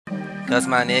Cause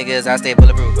my niggas, I stay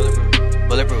bulletproof.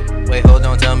 Bulletproof. Wait, hold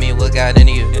on, tell me what got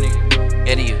into you.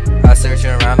 Into you. I search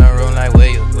around the room like, where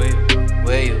you?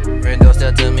 Where you? Rendo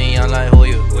step to me, I'm like, who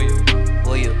you? Who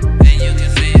you? And you can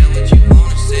say what you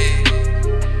wanna say,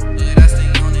 but I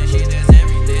stay on this shit, that's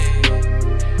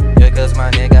everything. Yeah, cause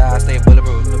my nigga, I stay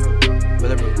bulletproof.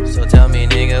 Bulletproof. So tell me,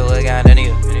 nigga, what got into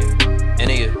you?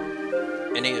 Into you.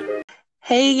 Into you.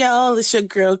 Hey y'all, it's your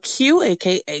girl Q,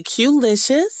 aka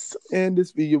Qlicious. And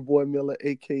this be your boy Miller,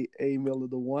 aka Miller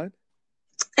the One.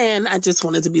 And I just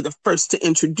wanted to be the first to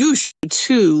introduce you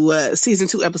to season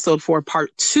 2, episode 4,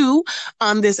 part 2.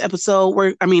 On this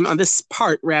episode, on this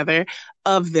part rather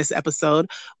of this episode,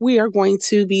 we are going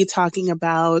to be talking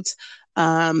about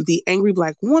the angry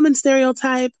black woman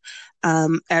stereotype,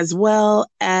 as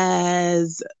well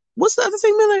as what's the other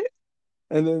thing, Miller?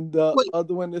 And then the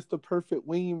other one is the perfect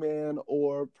wingman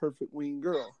or perfect wing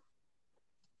girl.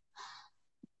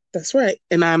 That's right.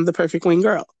 And I'm the perfect wing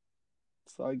girl.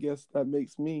 So I guess that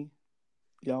makes me.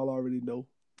 Y'all already know.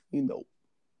 You know.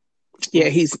 Yeah,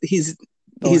 he's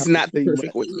not the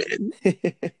perfect wingman.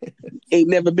 Ain't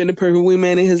never been a perfect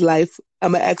wingman in his life.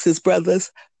 I'm going to ask his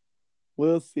brothers.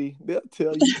 We'll see. They'll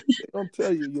tell you. They're going to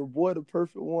tell you. Your boy the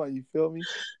perfect one. You feel me?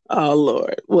 Oh,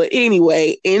 Lord. Well,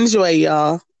 anyway, enjoy,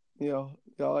 y'all.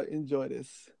 Y'all enjoy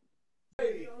this.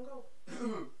 Hey,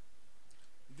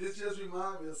 this just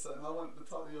reminded me of something. I wanted to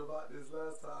talk to you about this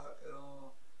last time.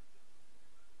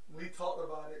 We talked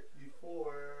about it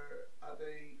before. I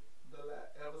think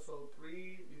episode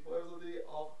 3, before episode 3,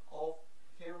 off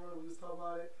camera. We was talking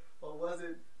about it, or was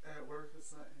it at work or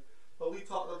something? But we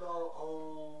talked about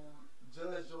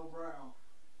Judge Joe Brown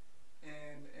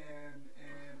and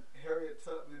Harriet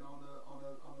Tubman on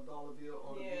the dollar bill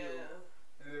on the bill.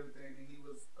 And everything, and he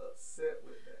was upset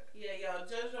with that. Yeah, y'all,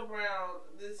 Judge Brown,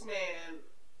 this man.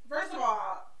 First of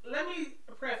all, let me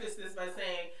preface this by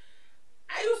saying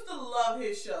I used to love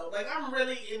his show. Like, I'm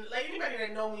really anybody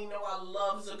that know me know I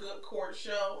loves a good court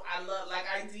show. I love, like,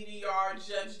 I DVR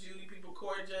Judge Judy, people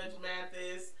court Judge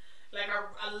Mathis. Like,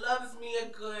 I loves me a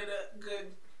good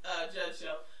judge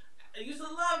show. I used to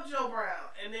love Joe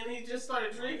Brown, and then he just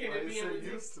started drinking and being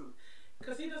reduced to,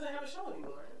 because he doesn't have a show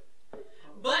anymore.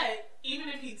 But even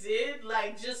if he did,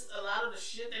 like, just a lot of the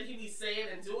shit that he be saying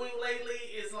and doing lately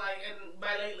is like, and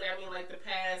by lately I mean like the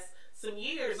past some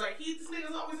years, like this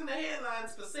nigga's always in the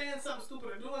headlines for saying something stupid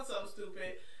or doing something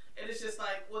stupid, and it's just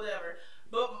like whatever.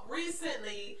 But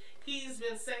recently he's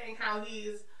been saying how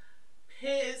he's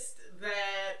pissed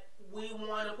that we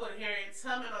want to put Harriet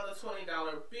Tubman on the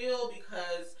 $20 bill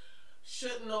because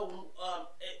shouldn't know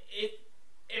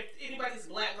if anybody's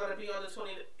black going to be on the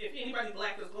if anybody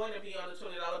black is going to be on the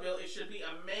 $20 bill, it should be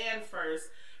a man first,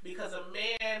 because a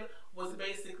man was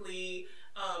basically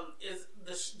is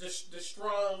the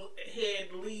strong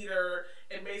head leader,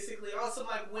 and basically also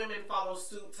like women follow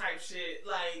suit type shit,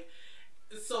 like,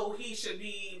 so he should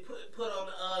be put on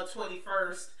the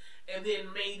 21st, and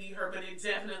then maybe her, but it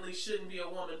definitely shouldn't be a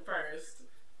woman first.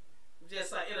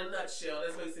 Just like in a nutshell,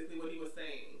 that's basically what he was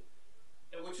saying.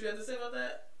 And what you have to say about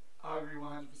that? I agree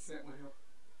 100% with him.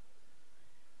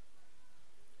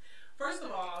 First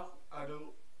of all, I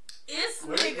do. It's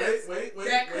niggas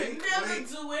that could never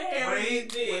do what Harriet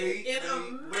did in a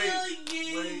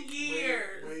million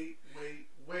years.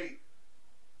 Wait.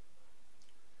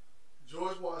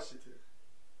 George Washington,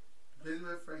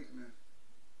 Benjamin Franklin,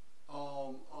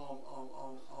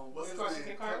 what's his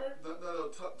name? Carter?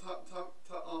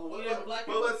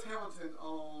 Willis Hamilton,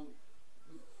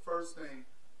 first name.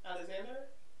 Alexander?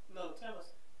 No,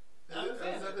 Thomas.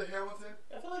 Alexander Hamilton?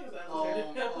 I feel like it's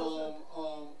Alexander.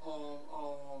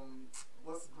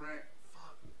 What's Grant?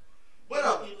 Fuck.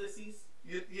 Whatever. Ulysses.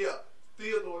 Yeah.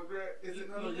 Theodore Grant. Is it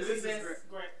not Ulysses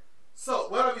Grant? So,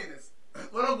 what I mean is,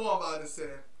 what I'm going by is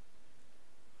saying,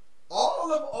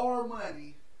 all of our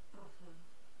money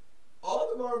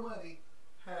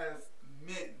has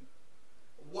men.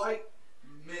 White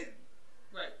men.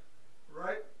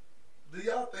 Right? Do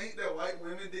y'all think that white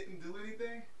women didn't do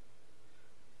anything?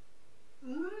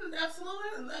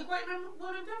 Absolutely. Like, white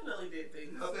women definitely did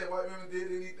things. I think white women did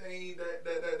anything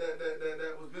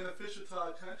that was beneficial to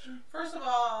our country. First of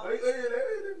all, let me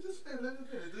just finish.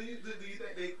 Do you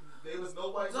think there was no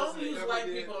white? Don't use white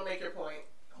people to make your point.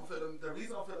 The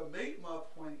reason I'm going to make my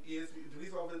point is the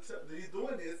reason I'm going to tell he's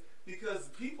doing this because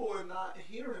people are not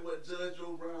hearing what Judge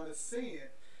Joe Brown is saying.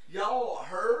 Y'all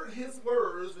heard his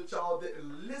words, but y'all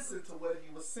didn't listen to what he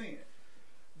was saying.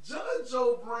 Judge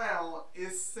Joe Brown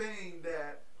is saying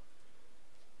that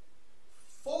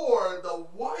for the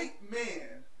white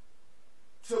man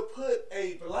to put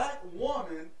a black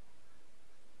woman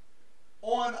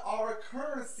on our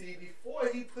currency before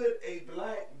he put a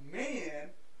black man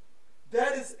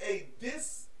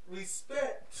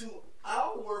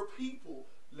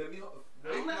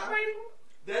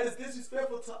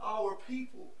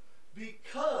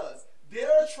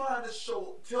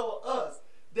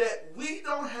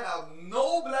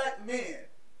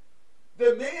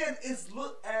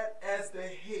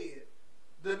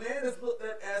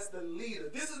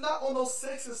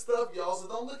sexist stuff, y'all. So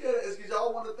don't look at it as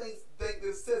y'all want to think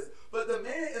this says. But the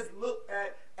man is looked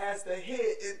at as the head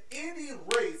in any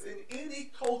race, in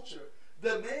any culture.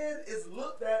 The man is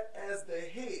looked at as the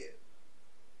head.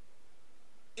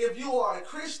 If you are a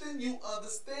Christian, you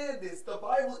understand this. The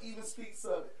Bible even speaks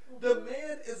of it. The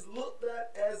man is looked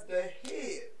at as the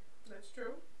head. That's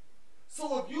true.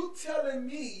 So if you telling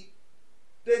me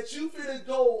that you finna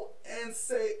go and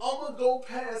say, I'm gonna go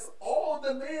past all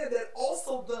the men that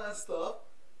also done stuff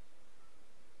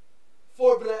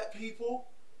for black people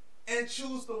and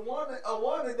choose a woman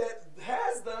that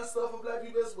has done stuff for black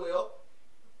people as well,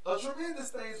 a tremendous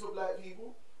things for black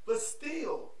people, but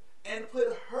still, and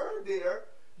put her there,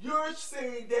 you're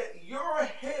saying that your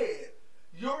head,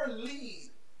 your lead,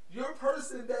 your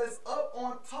person that is up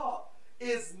on top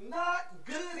is not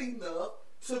good enough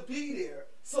to be there.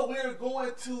 So we're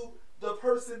going to the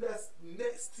person that's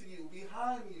next to you,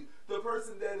 behind you, the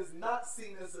person that is not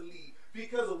seen as a lead.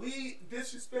 Because we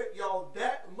disrespect y'all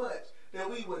that much that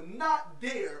we would not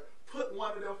dare put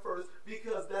one of them first,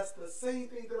 because that's the same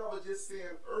thing that I was just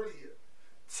saying earlier.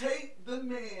 Take the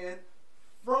man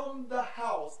from the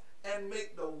house and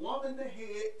make the woman the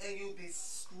head, and you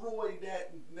destroy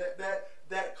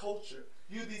that culture.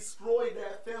 You destroy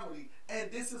that family.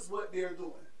 And this is what they're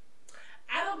doing.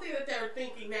 I don't think that they're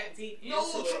thinking that deep into No,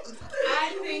 it.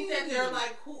 I think that they're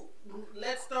like,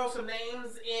 let's throw some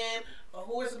names in, or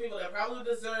who are some people that probably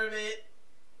deserve it.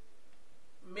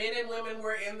 Men and women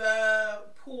were in the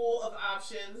pool of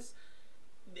options,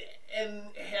 and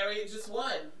Harriet just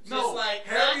won. Just like,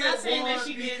 I'm not saying that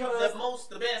she did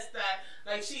the best,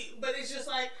 but it's just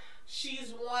like,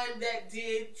 she's one that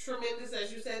did tremendous,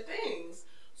 as you said, things.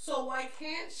 So why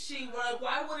can't she,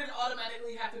 why would it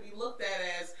automatically have to be looked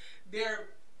at as they're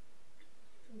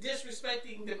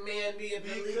disrespecting the man being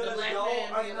the leader, the black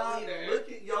man being the leader? Look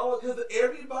at y'all, because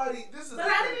everybody, this is. But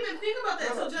I didn't even think about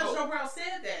that until Judge Joe Brown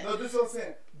said that. No, this is what I'm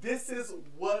saying.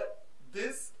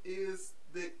 This is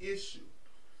the issue.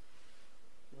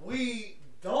 We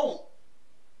don't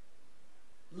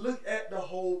look at the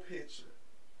whole picture.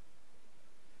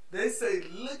 They say,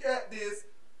 look at this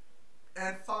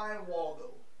and find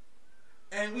Waldo.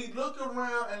 And we look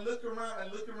around and look around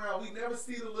and look around. We never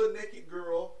see the little naked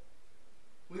girl.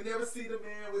 We never see the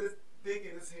man with his dick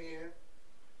in his hand.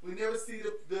 We never see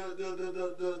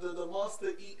the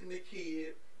monster eating the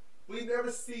kid. We never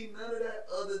see none of that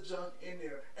other junk in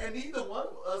there. And neither one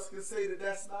of us can say that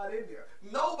that's not in there.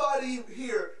 Nobody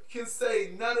here can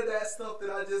say none of that stuff that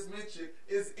I just mentioned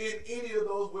is in any of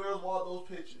those Where's Waldo's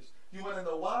pictures. You want to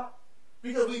know why?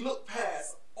 Because we look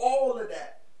past all of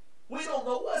that. We don't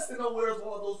know what's in the Where's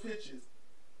Waldo's pictures.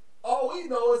 All we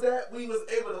know is that we was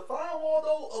able to find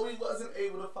Waldo or we wasn't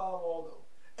able to find Waldo.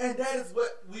 And that is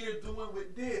what we are doing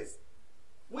with this.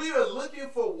 We are looking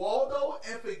for Waldo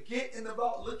and forgetting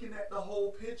about looking at the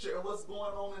whole picture and what's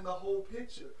going on in the whole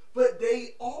picture. But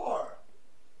they are.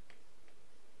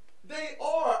 They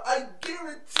are. I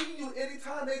guarantee you,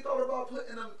 anytime they thought about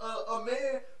putting a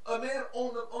man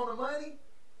on the money,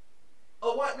 a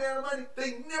white man on the money,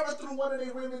 they never threw one of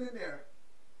their women in there.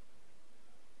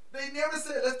 They never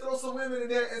said, let's throw some women in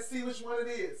there and see which one it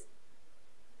is.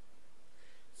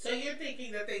 So you're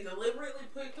thinking that they deliberately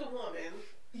picked a woman,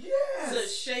 yes, to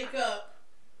shake up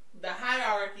the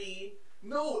hierarchy?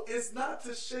 No, it's not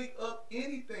to shake up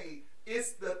anything.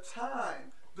 It's the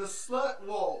time, the slut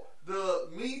walk, the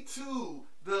Me Too,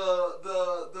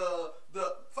 the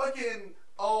fucking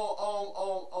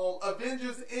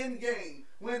Avengers Endgame.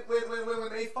 When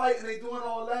they fight and they doing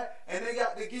all that, and they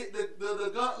got to get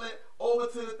the gauntlet over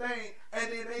to the thing,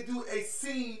 and then they do a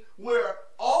scene where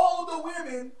all the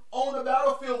women on the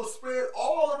battlefield were spread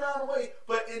all around the way,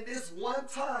 but in this one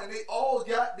time they all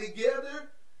got together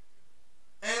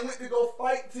and went to go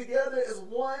fight together as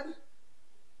one.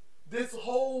 This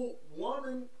whole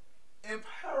woman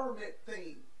empowerment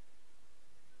thing.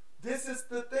 This is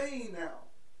the thing now.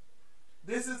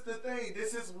 This is the thing.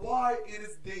 This is why it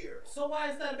is there. So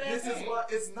why is that a bad thing? This is why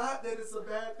it's not that it's a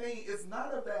bad thing. It's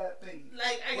not a bad thing.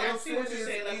 Like, I see what you're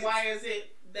saying. Like, why is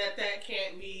it that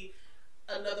can't be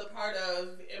another part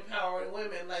of empowering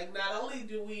women? Like, not only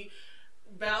do we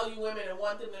value women and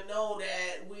want them to know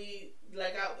that we,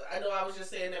 like, I know I was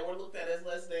just saying that we're looked at as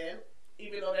less than,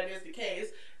 even though that is the case,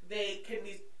 they can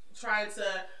be trying to,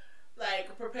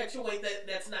 like, perpetuate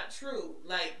that's not true.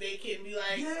 Like, they can be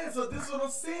like, yeah, so this is what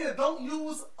I'm saying. Don't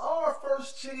use our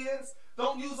first chance.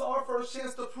 Don't use our first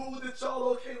chance to prove that y'all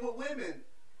okay with women.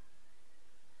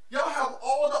 Y'all have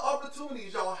all the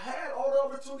opportunities. Y'all had all the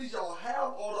opportunities. Y'all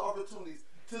have all the opportunities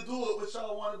to do it what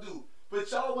y'all want to do. But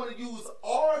y'all want to use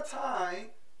our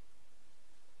time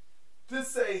to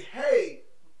say, hey,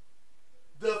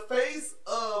 the face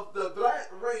of the black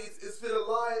race is fit to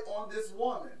lie on this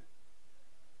woman.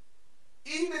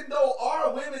 Even though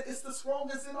our women is the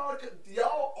strongest in our,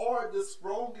 y'all are the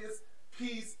strongest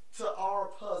piece to our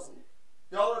puzzle.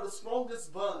 Y'all are the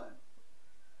strongest bond.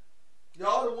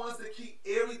 Y'all the ones that keep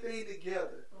everything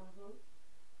together. Mm-hmm.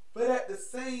 But at the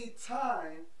same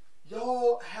time,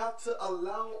 y'all have to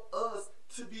allow us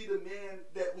to be the man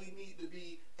that we need to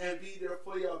be and be there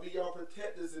for y'all, be y'all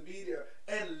protectors and be there.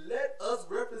 And let us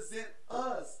represent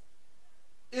us.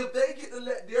 If they get to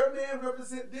let their man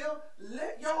represent them,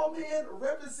 let y'all man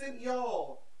represent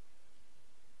y'all.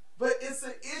 But it's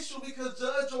an issue because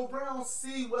Judge O'Brown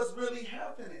see what's really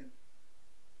happening.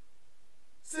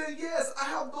 Saying, yes, I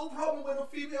have no problem with a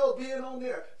female being on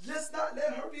there. Just not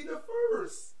let her be the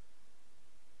first.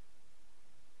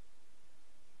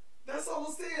 That's all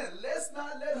I'm saying. Let's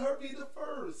not let her be the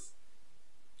first.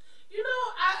 You know,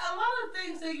 a lot of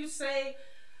things that you say,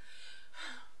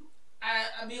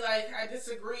 I be like, I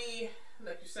disagree.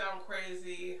 Like, you sound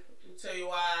crazy. I'll tell you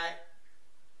why.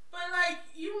 But, like,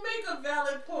 you make a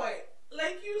valid point.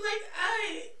 Like,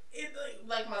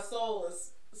 like my soul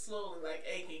is slowly, like,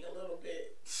 aching a little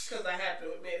bit. Because I have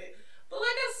to admit it. But, like,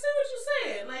 I see what you're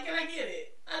saying. Like, and I get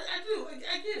it. I do.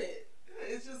 I get it.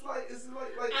 Yeah, it's just like, just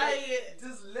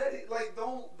let it, like,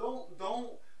 don't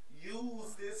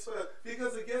use this for,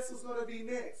 because I guess what's going to be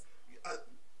next.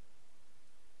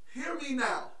 Hear me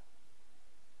now.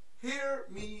 Hear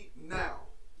me now.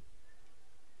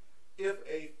 If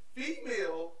a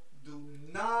female do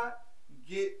not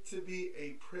get to be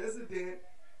a president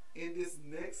in this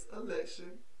next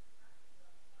election,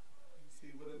 let's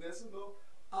see where the next one go.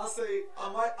 I'll say I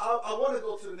want to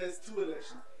go to the next 2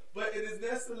 elections, but in this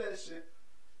next election,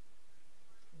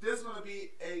 there's going to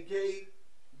be a gay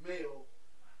male.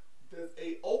 There's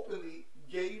a openly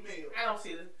gay male. I don't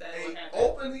see that a happen.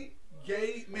 Openly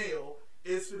gay male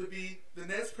is going to be the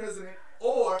next president,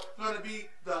 or going to be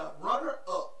the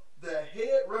runner-up, the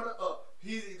head runner-up.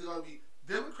 He's either going to be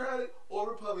Democratic or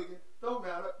Republican. Don't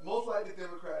matter. Most likely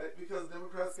Democratic, because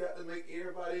Democrats got to make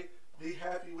everybody be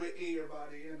happy with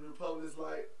everybody, and the Republicans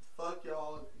like, fuck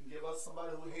y'all, give us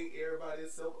somebody who hate everybody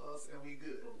except us, and we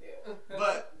good. Yeah.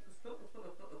 But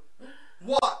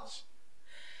watch.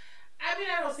 I mean,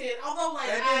 I don't see it. Although, like,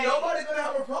 and then nobody gonna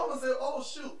have a problem and say, oh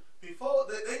shoot, before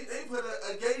they put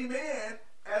a gay man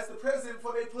as the president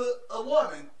before they put a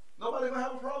woman. Nobody gonna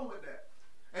have a problem with that.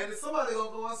 And then somebody gonna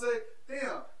go and say,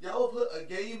 damn, y'all put a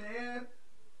gay man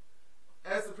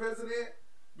as the president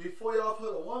before y'all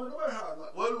put a woman. Nobody have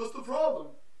like, what's the problem?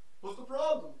 What's the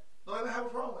problem? Nobody gonna have a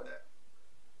problem with that.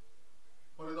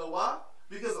 Wanna know why?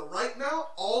 Because right now,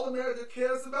 all America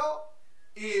cares about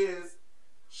is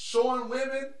showing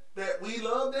women that we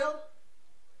love them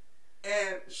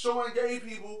and showing gay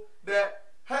people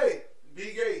that, hey,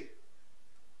 be gay.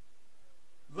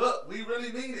 Look, we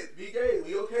really mean it. Be gay.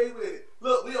 We okay with it.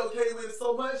 Look, we okay with it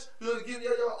so much, we're going to give you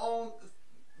your own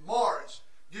march.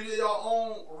 Give you your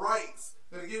own rights.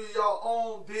 We're going to give you your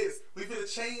own this. We're going to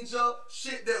change up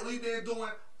shit that we've been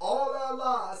doing all our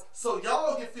lives so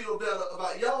y'all can feel better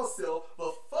about y'allself.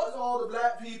 But fuck all the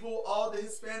black people, all the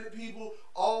Hispanic people,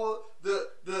 all the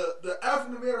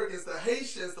African Americans, the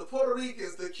Haitians, the Puerto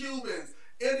Ricans, the Cubans,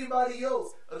 anybody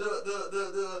else,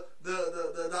 the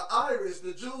Irish,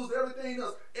 the Jews, everything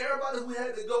else. Everybody who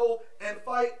had to go and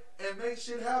fight and make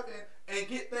shit happen and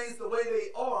get things the way they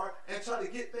are and try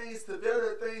to get things to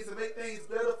better things and make things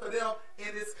better for them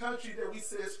in this country that we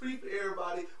say is free for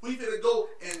everybody. We finna go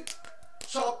and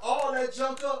chop all that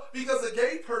junk up because a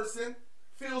gay person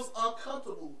feels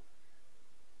uncomfortable.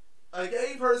 A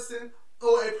gay person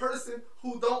or a person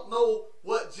who don't know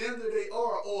what gender they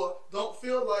are or don't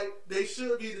feel like they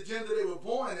should be the gender they were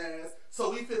born as.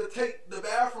 So we finna take the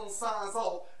bathroom signs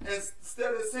off and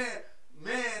instead of saying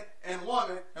man and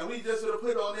woman, and we just finna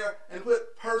put on there and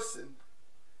put person.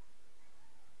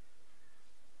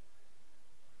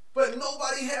 But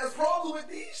nobody has problem with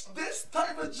this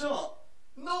type of junk.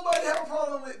 Nobody have a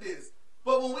problem with this.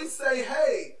 But when we say,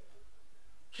 hey,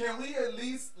 can we at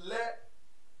least let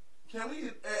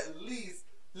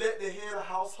the head of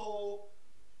household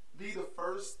be the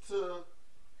first to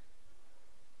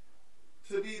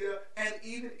be there? And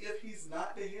even if he's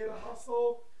not the head of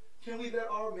household, can we let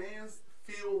our mans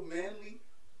feel manly?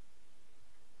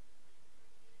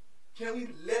 Can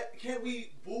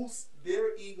we boost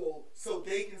their ego so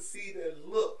they can see that,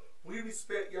 look, we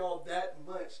respect y'all that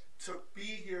much to be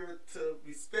here to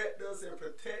respect us and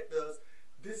protect us.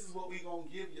 This is what we gonna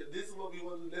give you. This is what we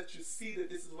want to let you see that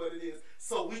this is what it is.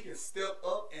 So we can step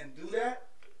up and do that.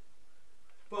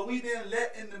 But we then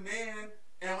letting the man,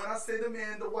 and when I say the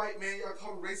man, the white man, y'all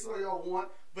call him racist all y'all want,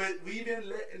 But we've been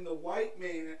letting the white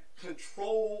man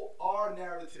control our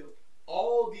narrative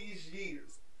all these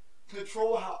years.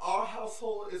 Control how our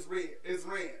household is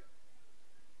ran.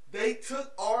 They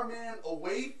took our man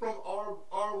away from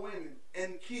our women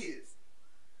and kids.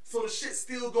 So the shit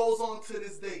still goes on to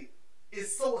this day.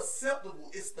 It's so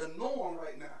acceptable. It's the norm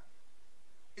right now.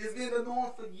 It's been the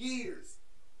norm for years.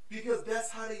 Because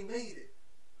that's how they made it.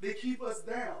 They keep us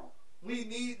down. We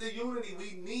need the unity.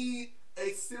 We need a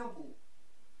symbol.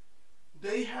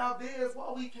 They have theirs.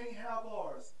 Why we can't have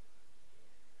ours?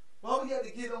 Why we got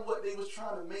to get them what they was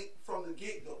trying to make from the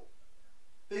get-go?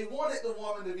 They wanted the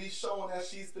woman to be shown that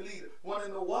she's the leader. Want to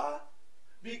know why?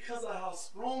 Because of how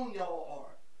strong y'all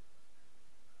are.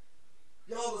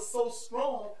 Y'all are so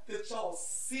strong that y'all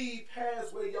see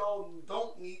past where y'all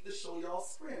don't need to show y'all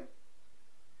strength.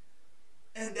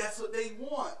 And that's what they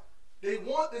want. They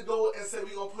want to go and say,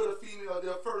 we're going to put a female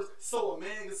there first so a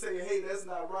man can say, hey, that's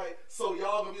not right. So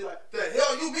y'all going to be like, the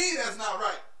hell you mean that's not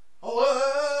right?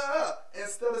 Oh,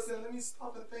 instead of saying, let me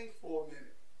stop and think for a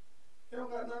minute. They don't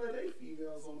got none of their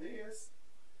females on theirs.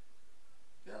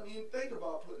 They don't even think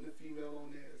about putting a female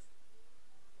on theirs.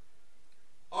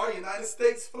 Our United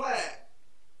States flag,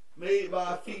 made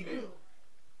by a female.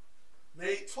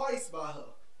 Made twice by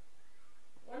her.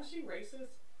 Wasn't she racist?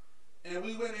 And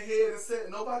we went ahead and said,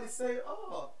 nobody said,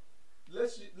 oh,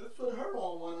 let's put her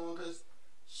on one on because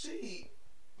she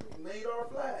made our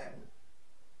flag.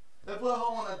 They put her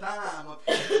on a dime, a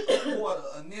penny, a quarter,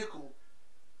 a nickel.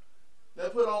 They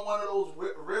put on one of those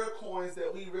rare coins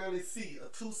that we rarely see, a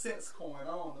 2-cent coin, I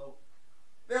don't know.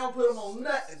 They don't put them on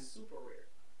nothing. Super rare.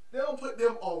 They don't put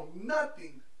them on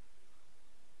nothing.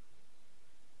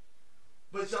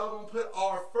 But y'all gonna put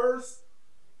our first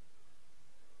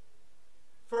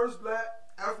black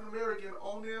African American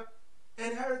on there,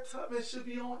 and Harriet Tubman should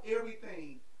be on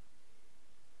everything.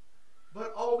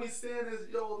 But all we saying is,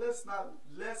 yo, let's not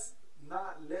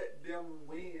let them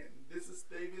win.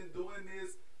 They've been doing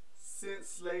this since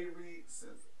slavery,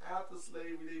 since after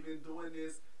slavery. They've been doing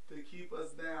this to keep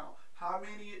us down. How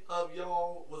many of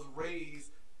y'all was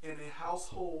raised in a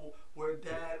household where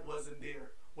dad wasn't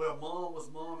there, where mom was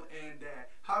mom and dad?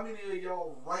 How many of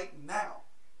y'all right now,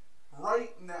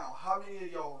 how many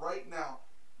of y'all right now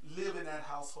live in that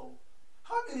household?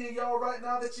 How many of y'all right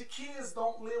now that your kids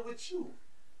don't live with you?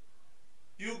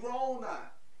 You grown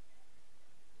now.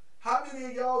 How many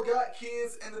of y'all got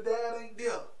kids and the dad ain't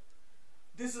there?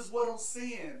 This is what I'm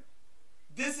saying.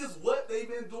 This is what they've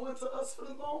been doing to us for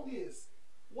the longest.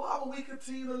 Why would we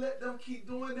continue to let them keep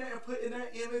doing that and putting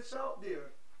that image out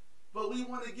there? But we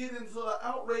want to get into an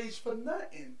outrage for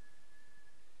nothing.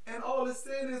 And all it's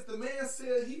saying is the man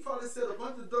said, he probably said a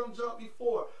bunch of dumb junk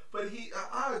before, but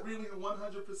I agree with him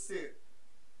 100%.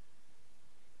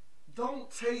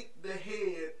 Don't take the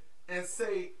head and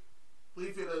say, we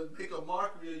finna make a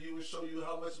mockery of you and show you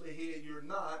how much of a head you're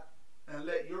not, and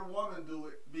let your woman do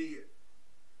it, be it.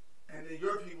 And then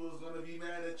your people is going to be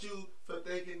mad at you for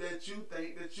thinking that you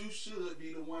think that you should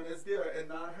be the one that's there and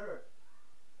not her.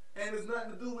 And it's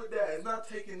nothing to do with that. It's not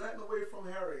taking nothing away from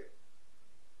Harriet.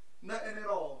 Nothing at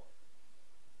all.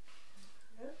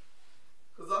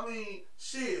 Because, I mean,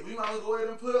 shit, we might as well go ahead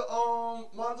and put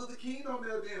Martin Luther King on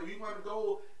there then. We want to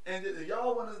go, and if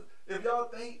y'all want to, if y'all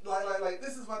think, like,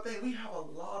 this is my thing, we have a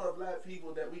lot of black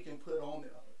people that we can put on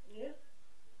there. Yeah.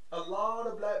 A lot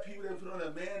of black people that put on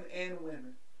there, men and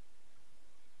women.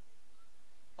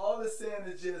 All it's saying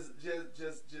is just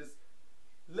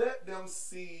let them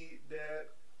see that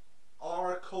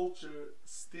our culture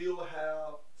still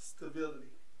have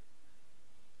stability.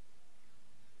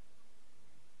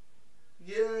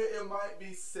 Yeah, it might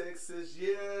be sexist.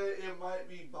 Yeah, it might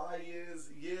be biased.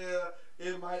 Yeah,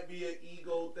 it might be an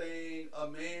ego thing. A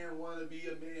man want to be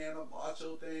a man, a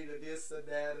macho thing, or this or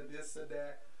that, or this or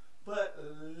that. But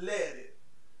let it.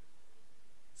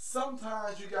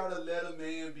 Sometimes you gotta let a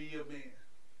man be a man.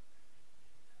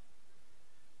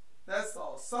 That's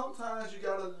all. Sometimes you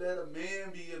gotta let a man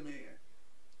be a man,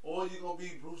 or you're gonna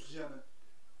be Bruce Jenner.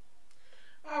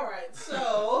 All right,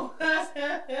 so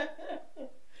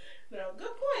no, good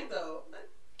point though.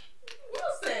 Will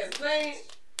says, Zane,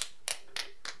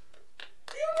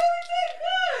 you really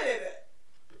did good.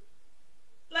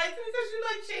 Like, because you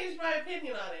changed my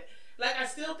opinion on it. Like, I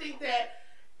still think that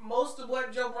most of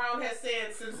what Joe Brown has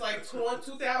said since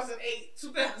 2008,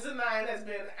 2009 has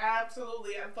been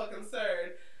absolutely fucking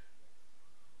absurd.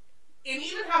 And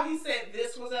even how he said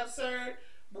this was absurd,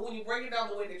 but when you break it down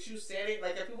the way that you said it,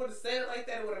 like if he would have said it like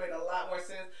that, it would have made a lot more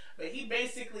sense. But he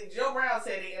basically, Joe Brown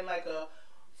said it in like a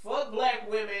fuck black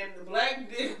women, the black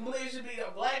should be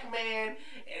a black man,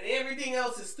 and everything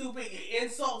else is stupid, you're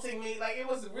insulting me. Like, it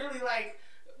was really like,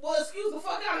 well, excuse the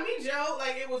fuck out of me, Joe.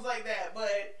 Like, it was like that.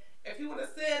 But if he would have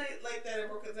said it like that and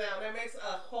broke it down, that makes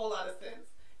a whole lot of sense.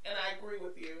 And I agree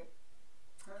with you.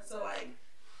 So, like,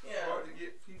 yeah. It's hard to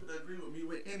get people to agree with me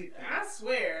with anything. I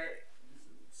swear.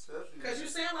 Because you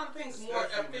say a lot of things more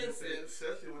offensive.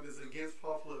 Especially when it's against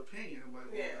popular opinion. I'm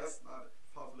like, well, that's not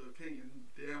popular opinion.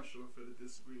 Damn sure for to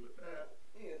disagree with that.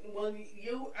 Well,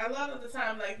 you, a lot of the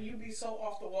time, like, you be so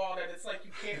off the wall that it's like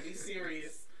you can't be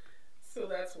serious. So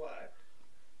that's why.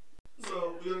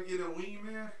 So, we're going to get a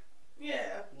Wingman?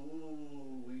 Yeah.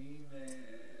 Ooh, Wingman.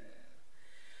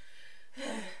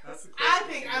 That's the question. I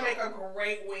think I make a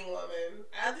great wing woman.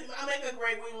 I think I make a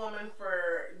great wing woman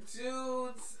for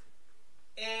dudes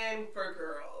and for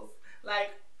girls.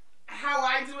 Like, how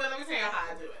I do it, let me tell you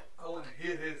how I do it. I want to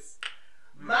hear this.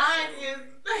 Mine is,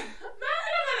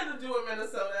 nothing to do with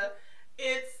Minnesota.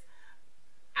 It's,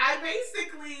 I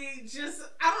basically just,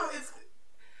 I don't, it's,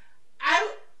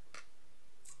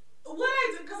 what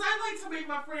I do, because I like to make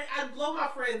my friend, I blow my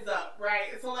friends up,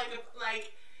 right? So like,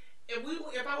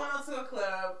 if I went out to a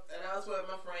club and I was with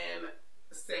my friend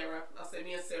Sarah, I'll say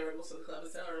me and Sarah go to the club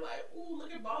and Sarah like, ooh,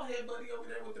 look at bald head buddy over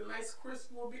there with the nice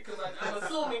crisp little beard. Because I'm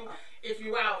assuming if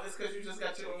you out, it's because you just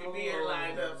got your beard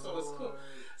lined up, so it's cool.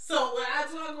 So when I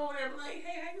do, I go over there and be like,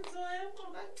 hey, how you doing?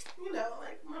 I'm like, you know,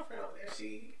 like my friend over there,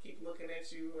 she keep looking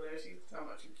at you, whatever, she's talking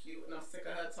about you cute, and I'm sick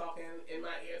of her talking in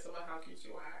my ear about how cute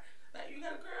you are. Like, you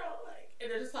got a girl, like,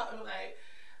 and they're just talking like,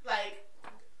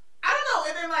 I don't know,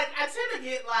 and then like I tend to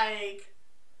get like,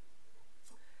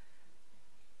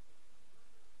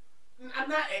 I'm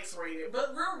not X-rated,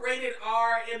 but we're rated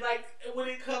R, and like when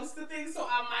it comes to things, so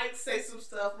I might say some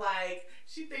stuff like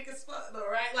she think it's fun though,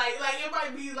 right? Like it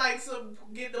might be like some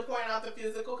get the point out the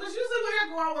physical, because usually when I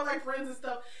go out with like friends and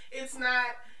stuff, it's not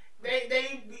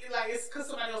they be like it's because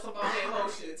somebody else about their whole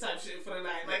shit type shit for the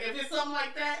night. Like if it's something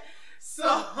like that,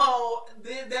 so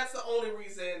then that's the only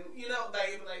reason, you know,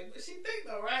 like but she think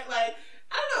though, right? Like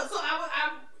I don't know, so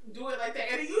I do it like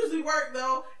that, and it usually works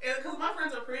though, and because my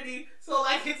friends are pretty, so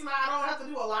like it's not, I don't have to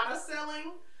do a lot of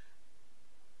selling,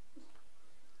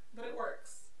 but it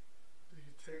works. Do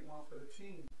you take one for the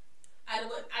team? I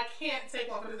can't take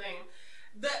one for the team.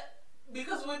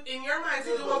 Because in your mind,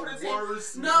 taking one for the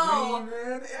team, no,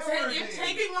 if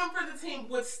taking one for the team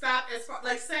would stop as far,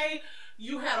 like say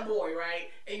you had a boy,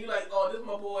 right, and you like, oh, this is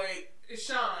my boy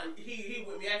Sean, he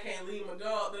with me, I can't leave my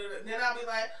dog. Then I'll be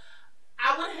like,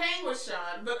 I would hang with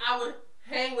Sean, but I would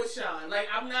hang with Sean. Like,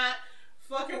 I'm not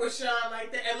fucking with Sean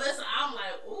like that, unless I'm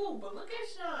like, ooh, but look at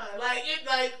Sean.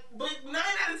 But 9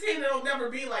 out of 10, it'll never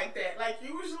be like that. Like,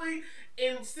 usually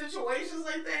in situations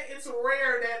like that, it's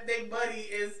rare that they buddy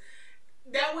is,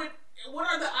 what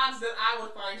are the odds that I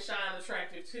would find Sean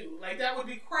attractive too? Like, that would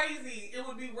be crazy. It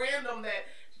would be random that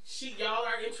y'all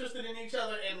are interested in each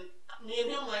other, and me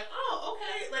and him like, oh,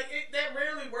 okay. Like, that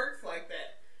rarely works like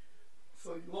that.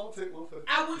 So you won't take one for the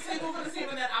team? I would take one for the team,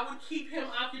 and that I would keep him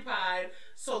occupied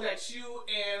so that you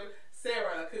and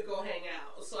Sarah could go hang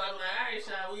out. So I'm like, all right,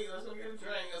 Sean, let's go get a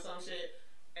drink or some shit.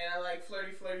 And I like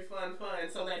flirty, fun,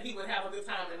 so that he would have a good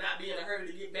time and not be in a hurry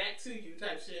to get back to you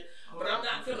type shit. But I'm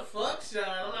not gonna fuck Sean.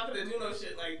 I'm not gonna do no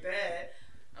shit like that.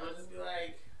 I'm gonna just be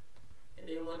like, and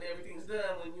then when everything's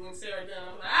done, when you and Sarah are done,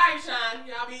 I'm like, all right, Sean,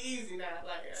 y'all be easy now.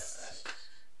 Like,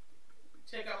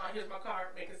 check out here's my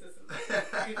card, make a system.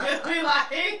 You feel me?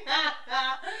 Like,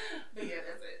 but yeah,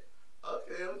 that's it.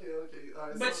 Okay. All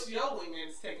right, but your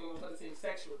wingman is taking one for the team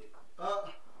sexually.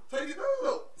 No.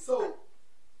 So,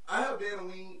 I have been a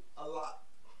wing a lot.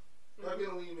 I've been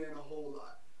a wingman a whole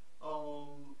lot.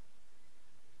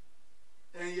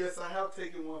 And yes, I have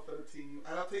taken one for the team.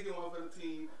 I have taken one for the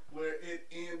team where it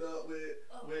ended up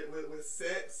with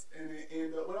sex, and it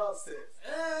ended up without sex.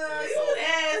 You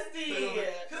nasty.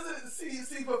 Because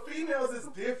see, for females it's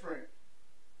different.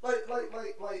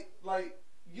 Like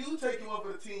you taking one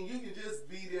for the team, you can just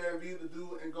be there and be the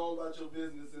dude and go about your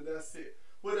business, and that's it.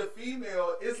 With a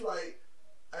female, it's like,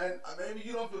 and maybe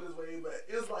you don't feel this way, but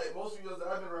it's like most of you that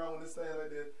I've been around when it's saying like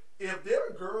this. If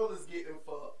their girl is getting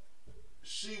fucked,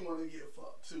 she wanna get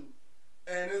fucked too.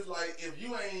 And it's like if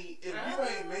you ain't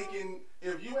making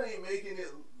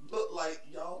it look like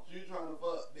you trying to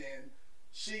fuck, then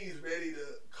she's ready to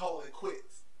call it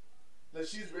quits. Like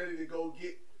she's ready to go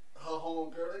get her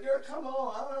home girl. Like, girl, come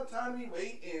on, I don't have time to be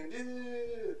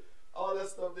waiting. All that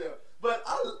stuff there. But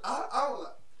I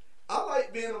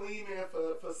like being a wingman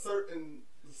for certain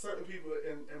people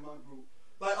in my group.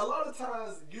 Like a lot of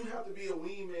times you have to be a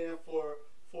wingman for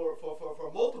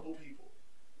multiple people.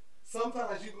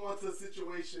 Sometimes you go into a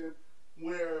situation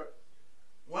where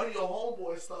one of your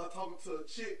homeboys start talking to a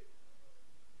chick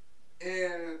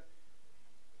and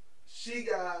she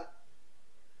got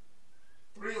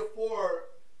 3 or 4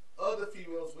 other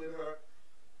females with her,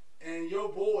 and your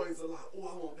boys are like, oh,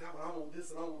 I want that one, I want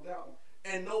this, and I want that one,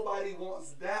 and nobody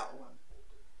wants that one.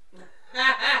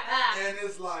 And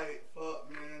it's like, fuck,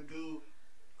 man, dude,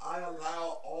 I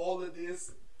allow all of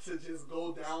this to just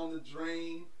go down the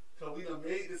drain because we done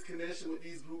made this connection with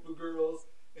these group of girls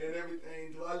and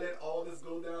everything. Do I let all this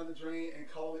go down the drain and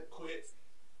call it quits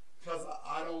because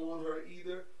I don't want her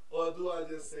either? Or do I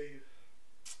just say,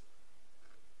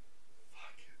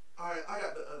 fuck it. Alright, I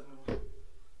got the other one.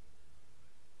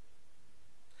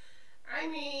 I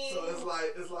mean, so it's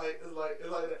like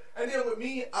that. And then with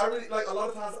me, I really, like, a lot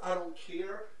of times I don't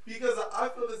care because I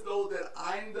feel as though that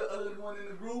I'm the ugly one in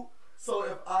the group. So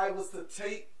if I was to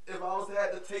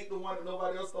have to take the one that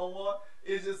nobody else don't want,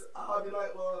 it's just, I'll be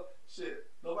like, well, shit,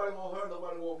 nobody want her,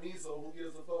 nobody want me, so who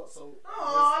gives a fuck? So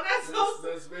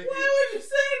let's make it. Why would you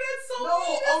say that's so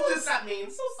mean? I'm just, that mean?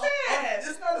 So sad.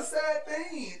 It's not a sad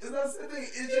thing. It's not a sad thing.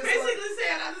 It's You're just basically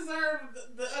saying I deserve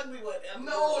the ugly one.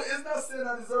 No, it's not saying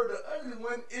I deserve the ugly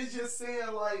one. It's just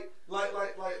saying like, why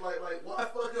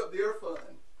fuck up their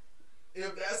fun?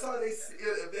 If that's how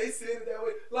if they said it that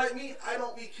way, like me, I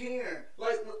don't be caring.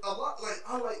 Like a lot, like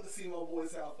I like to see my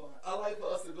boys have fun. I like for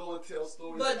us to go and tell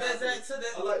stories. But does that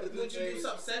I like to do would you things. do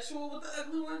something sexual with the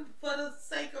ugly one for the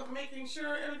sake of making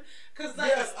sure? Because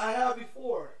like, yes, I have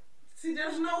before. See,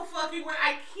 there's no fucking way.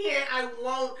 I can't. I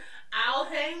won't. I'll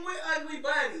hang with ugly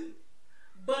buddy,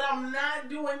 but I'm not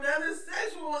doing nothing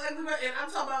sexual with ugly buddy. And I'm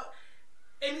talking about,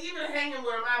 and even hanging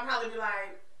with him, I'll probably be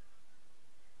like.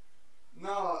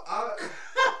 No, I don't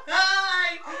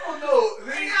know.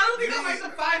 I don't think I'm like the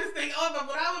finest thing ever,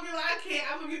 but I would be like, I can't.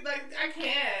 I would be like, I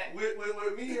can't. With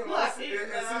me and my in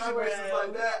situations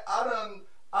like that, I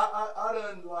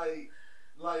done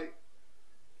like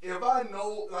if I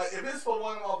know, like if it's for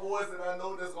one of my boys and I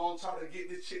know that's gonna try to get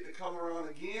this chick to come around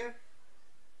again,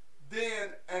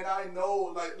 then and I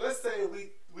know, like let's say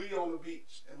we on the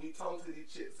beach and we talk to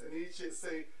these chicks and these chicks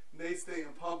say they stay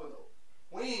in Pompano.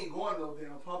 We ain't going to no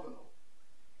damn Pompano.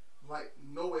 Like,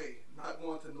 no way, not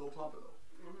going to no Pompano.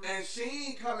 Mm-hmm. And she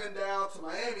ain't coming down to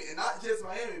Miami, and not just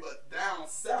Miami, but down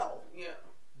south. Yeah.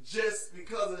 Just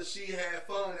because she had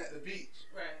fun at the beach.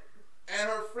 Right. And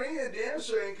her friend damn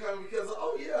sure ain't coming because,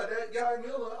 oh yeah, that guy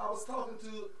Miller I was talking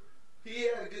to, he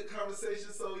had a good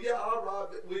conversation, so yeah, I'll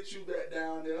ride with you back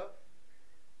down there.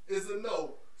 Is a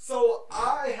no. So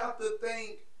I have to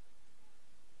think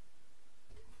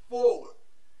forward.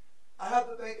 I have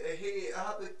to think ahead. I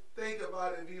have to think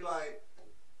about it and be like,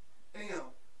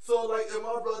 damn. So like if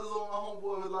my brother's on my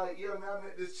homeboy was like, yeah man, I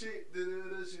met this chick,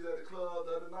 she's at the club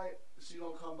the other night, she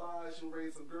gonna come by, she'll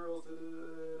bring some girls,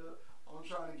 I'm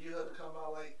trying to get her to come by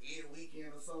like every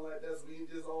weekend or something like that, so we can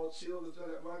just all chill and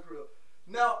at my crib.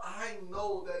 Now I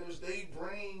know that if they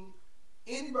bring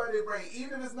anybody they bring,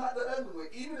 even if it's not the ugly one,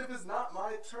 even if it's not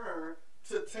my turn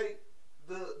to take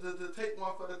to take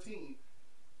one for the team.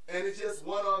 And it's just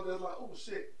one on that's like, oh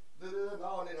shit, no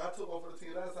nigga, I took one for the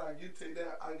team last time. You take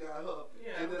that, I got her,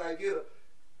 and then I get her.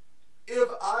 If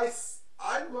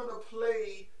I'm gonna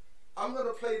play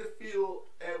the field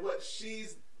at what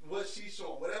she's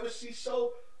showing. Whatever she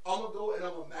show, I'm gonna go and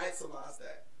I'm gonna maximize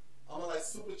that. I'm gonna like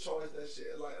supercharge that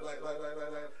shit.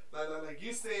 Like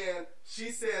you saying,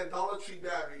 she saying Dollar Tree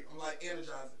battery. I'm like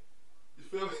energizing. You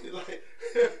feel me? Like.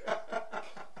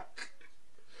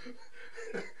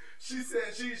 She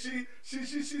said she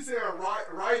said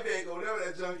Ryback or whatever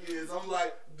that junk is. I'm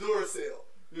like Duracell.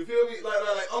 You feel me? Like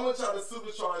I'm gonna try to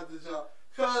supercharge the junk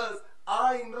because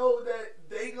I know that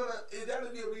it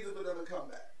gotta be a reason for them to come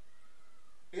back.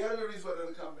 It gotta be a reason for them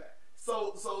to come back.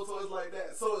 So it's like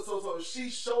that. So if she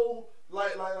show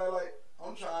like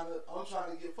I'm trying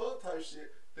to get fucked type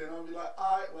shit, then I'll be like,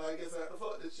 alright, well I guess I have to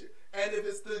fuck this shit. And if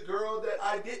it's the girl that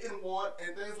I didn't want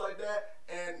and things like that,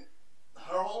 and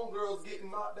her homegirl's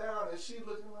getting knocked down and she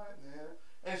looking like, man,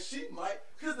 and she might,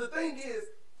 because the thing is,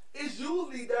 it's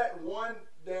usually that one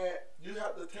that you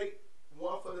have to take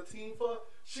one for the team for,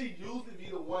 she usually be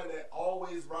the one that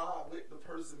always ride with the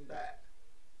person back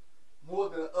more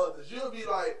than others. You'll be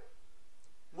like,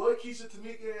 what, Keisha,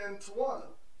 Tamika, and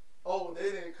Tawana? Oh, they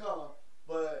didn't come,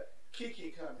 but Kiki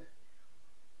coming.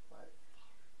 Like,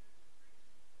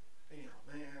 damn,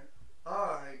 man.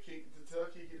 Alright, tell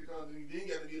Kiki to come. Then you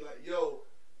got to be like, yo,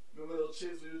 remember those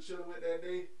chicks we were chilling with that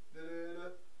day?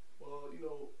 Well, you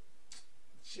know,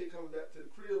 the chick coming back to the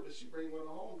crib, but she bring one of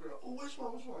the homegirl. Oh, which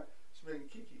one? She bring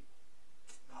Kiki.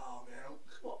 Oh, man,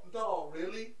 come on. Dog,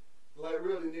 really? Like,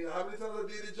 really, nigga, how many times I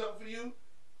did the jump for you?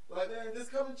 Like, man,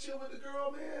 just come and chill with the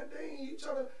girl, man. Dang,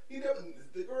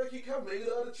 the girl keep coming, maybe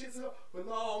the other chicks help. But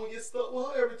no, I'm gonna get stuck with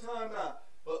her every time now.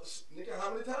 But, nigga, how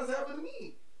many times happened to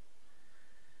me?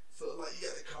 So like you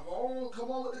gotta come on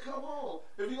with the come on.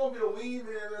 If you're gonna be a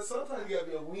wingman, then sometimes you gotta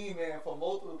be a wingman for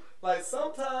multiple. Like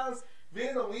sometimes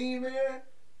being a wingman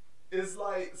is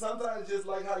like sometimes just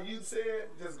like how you said,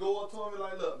 just go up to him and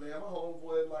like, look, man, my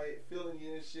homeboy like feeling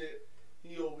you and shit.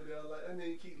 He over there like, and then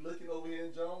you keep looking over here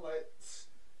and John like,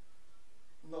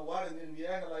 no, why didn't he be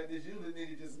acting like this? You the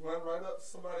nigga just run right up to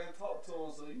somebody and talk to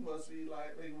him. So you must be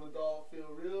like making the dog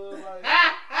feel real like.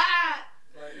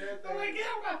 Like that thing. I'm like, get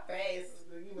out my face.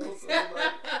 You know, so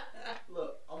like,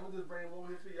 look, I'm gonna just bring him over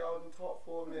here for y'all to talk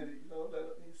for a minute. You know,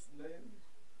 let him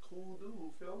cool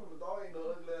dude. Feel me? The dog ain't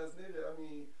no ugly ass nigga. I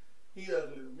mean, he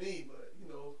ugly to me, but you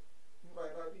know, he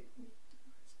might not be.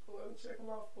 Just go ahead and check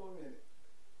him out for a minute.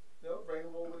 You know, bring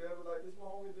him over there, like this my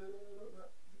homie did.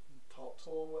 Talk to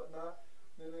him, whatnot.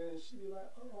 And then she be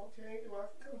like, oh, okay, well,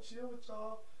 I can come chill with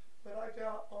y'all, but I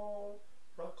got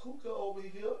Rakuka over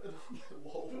here. And I'm like,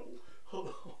 whoa,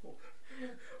 hold on.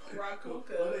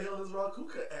 Rakuka. Where the hell is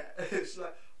Rakuka at? And she's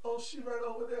like, oh, she right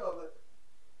over there. I'm like,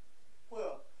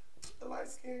 well, the light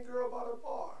skinned girl by the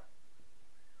bar.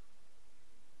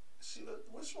 She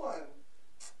looked, which one?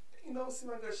 You know, seem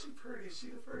like she pretty. She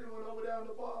the pretty one over there on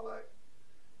the bar, like,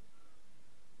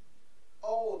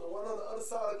 oh, the one on the other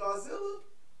side of Godzilla?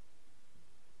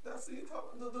 That's what you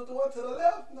talking about? The one to the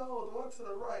left? No, the one to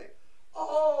the right.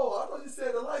 Oh, I thought you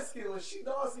said the light skin one. She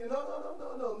dark skin.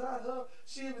 No, not her.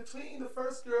 She in between the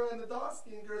first girl and the dark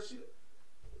skin girl. She.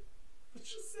 But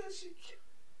you said she.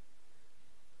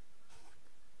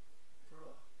 Bro.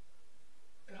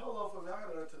 Hey, hold on for me. I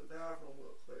gotta run to the bathroom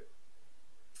real quick.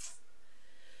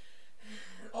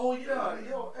 Oh yeah,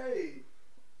 yo, hey.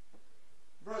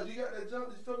 Bro, you got that jump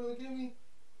that you told me to give me?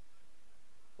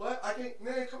 What? I can't,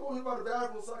 man, come on here by the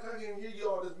bathroom so I can't even hear you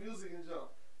all this music and jump.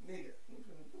 Nigga, you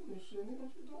finna do this shit, nigga,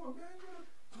 what you doing, man? You gotta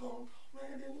come on,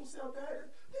 man, then you see how bad it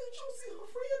is. Didn't you see her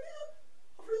friend there?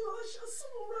 Her friend like she's a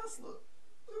sumo wrestler.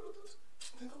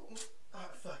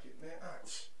 Alright, fuck it, man. Alright.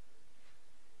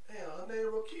 Damn, her name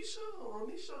Rokisha or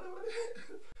Ronisha,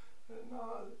 whatever that.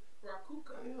 Nah.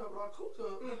 Rakuka. Yeah,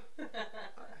 Rakuka.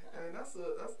 And that's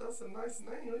a nice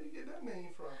name. Where you get that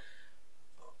name from?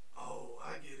 Oh,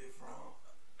 I get it from.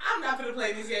 I'm not gonna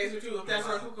play these games with you if that's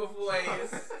Rakuka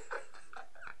voice.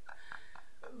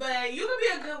 But you can be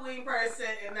a good wing person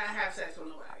and not have sex with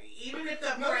nobody, even if the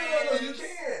friends. No, you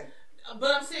can.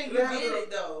 But I'm saying you did it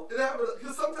though.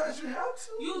 Because sometimes you have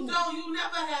to. You don't. You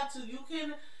never have to. You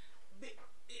can.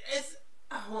 It's.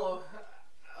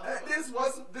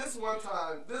 This one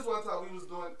time we was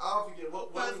doing. I'll forget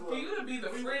what. But for you to be the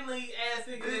friendly ass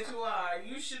nigga that you are,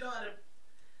 you should know how to.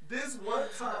 This one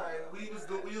time we was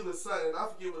something, I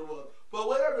forget what it was, but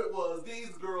whatever it was,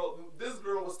 this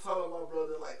girl was telling my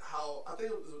brother like how I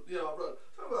think it was my brother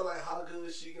talking about like how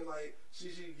good she can like she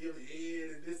give it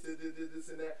head and this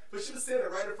and that, but she was saying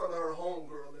it right in front of her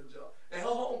homegirl and jump, and her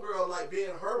homegirl like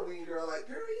being her wing girl like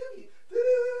girl you,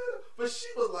 but she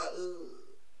was like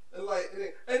and like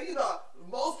and you know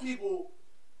most people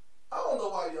I don't know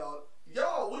why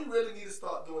y'all we really need to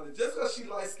start doing it. Just because she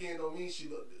light skinned don't mean she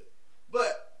look good,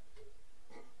 but.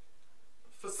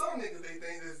 For some niggas, they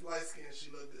think this light skin,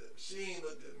 she look good. She ain't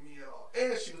look good to me at all.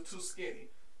 And she was too skinny.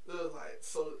 It was like,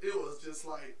 so it was just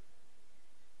like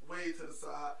way to the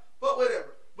side. But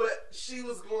whatever. But she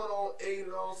was going on, egging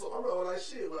it on. So my brother was like,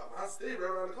 shit, well, I stayed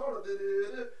right around the corner.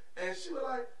 And she was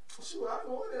like, I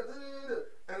go in there.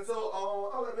 And so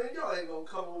I was like, man, y'all ain't gonna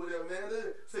come over there, man.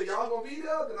 So y'all gonna be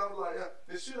there? Then I was like, yeah.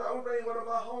 Then shoot, I'm gonna bring one of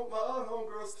my other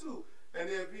homegirls too. And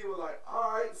then people were like,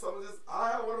 all right, so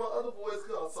I have one of my other boys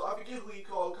come. So I forget who he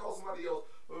called somebody else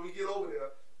when we get over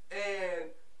there.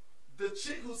 And the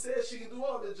chick who said she can do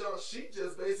all this junk, she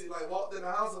just basically like walked in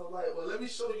the house and was like, well, let me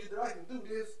show you that I can do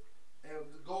this.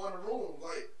 And go in the room,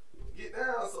 like, get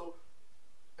down. So,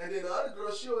 and then the other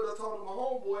girl, she was talking to my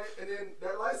homeboy. And then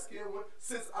that light skin one,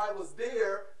 since I was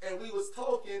there and we was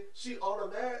talking, she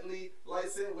automatically like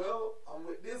said, well, I'm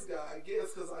with this guy, I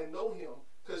guess, because I know him.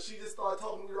 Because she just started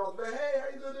talking to me all the way, hey,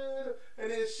 how you doing? And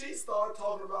then she started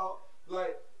talking about,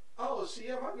 like, oh,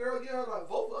 my girl get her, like,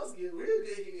 both of us get real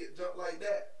good head, jump like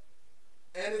that.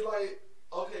 And it's like,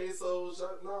 okay, so,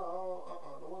 no,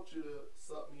 I don't want you to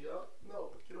suck me up. No,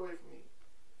 get away from me.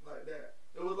 Like that.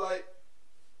 It was like,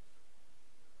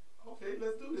 okay,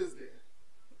 let's do this then.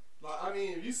 Like, I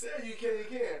mean, if you said you can, you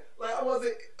can. Like, I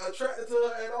wasn't attracted to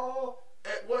her at all,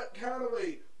 at what kind of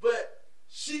way. But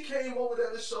she came over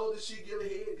there to show that she give a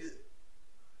head good.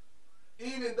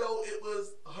 Even though it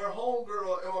was her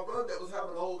homegirl and my brother that was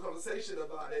having a whole conversation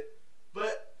about it.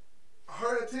 But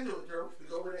her intention was, girl, we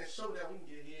go over there and show that we can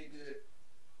get head good.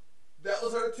 That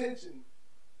was her intention.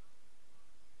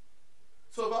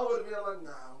 So if I would have been like,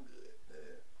 nah, I'm good.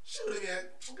 shoot again.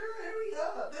 Girl, hurry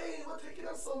up. Dang, what taking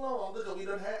up so long? Look, I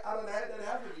done had that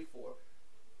happen before.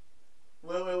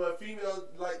 When a female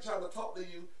like trying to talk to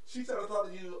you, she trying to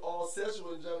talk to you all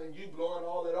sexual and junk, and you blowing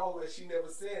all that off like she never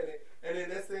said it, and then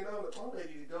next thing I'm like, I'm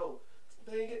ready to go.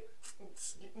 Dang it,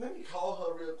 let me call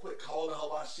her real quick. Calling her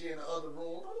while she in the other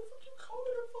room. What the fuck you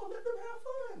calling her for? Let them have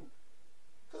fun.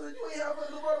 Cause if you ain't have fun,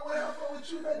 nobody wanna have fun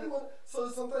with you, man.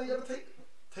 So sometimes you gotta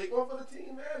take one for the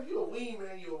team, man. If you a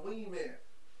wingman, you a wingman.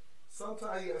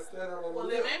 Sometimes you gotta stand out on the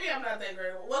lip. Then maybe I'm not that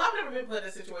great. Well, I've never been put in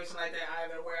a situation like that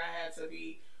either, where I had to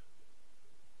be.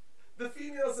 The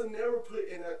females are never put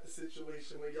in that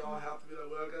situation where y'all have to be like,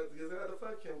 well, I got to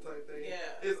fuck him type thing.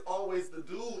 Yeah. It's always the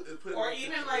dude is put in or that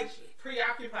even situation. like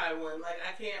preoccupied one. Like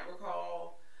I can't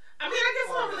recall. I mean, I guess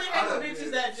I don't really hang with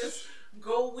bitches that just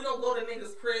go. We don't go to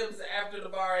niggas' cribs after the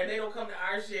bar and they don't come to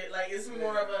our shit. Like it's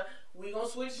more of a we gonna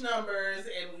switch numbers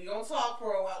and we gonna talk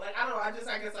for a while. Like I don't know. I guess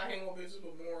I hang with bitches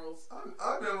with morals.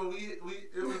 I remember it was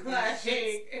these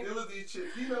chicks. It was these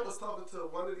chicks. He was talking to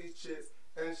one of these chicks.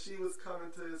 And she was coming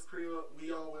to his crib.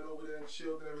 We all went over there and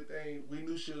chilled and everything. We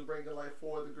knew she was bringing like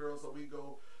 4 of the girls, so we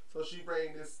go. So she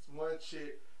bring this one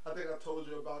chick. I think I told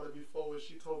you about it before.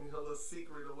 She told me her little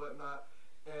secret or whatnot.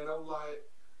 And I'm like,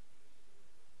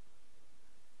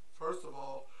 first of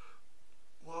all,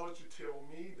 why would you tell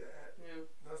me that? Yeah.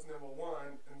 That's number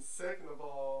one. And second of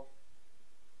all,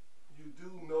 you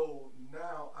do know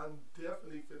now I'm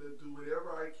definitely finna do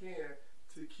whatever I can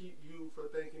to keep you from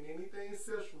thinking anything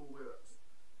sexual with us.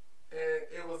 And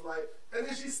it was like, and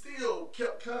then she still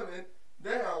kept coming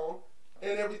down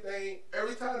and everything.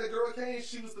 Every time the girl came,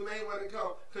 she was the main one to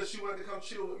come because she wanted to come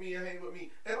chill with me and hang with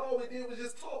me. And all we did was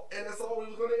just talk, and that's all we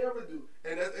was going to ever do.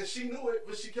 And she knew it,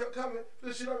 but she kept coming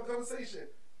because she loved the conversation.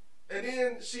 And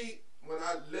then when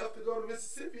I left to go to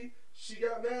Mississippi, she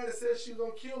got mad and said she was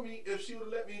going to kill me if she would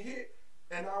have let me hit.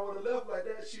 And I would have left like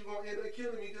that. She was going to end up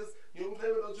killing me because you don't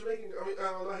play with no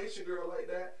no Haitian girl like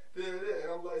that.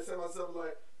 And I'm like, saying to myself,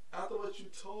 like, after what you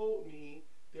told me,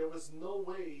 there was no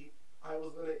way I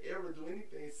was going to ever do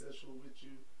anything sexual with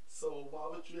you. So why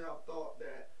would you have thought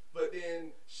that? But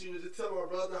then she was just telling my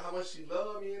brother how much she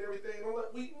loved me and everything. And I'm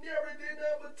like, we never did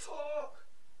that but talk.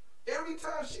 Every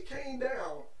time she came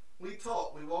down, we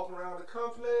talked. We walked around the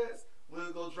complex.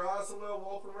 We'll go drive somewhere,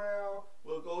 walk around.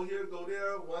 We'll go here, go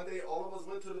there. One day, all of us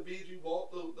went to the beach. We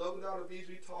walked up and down the beach.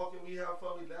 We talking. We have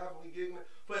fun. We laughing. We giggling.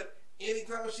 But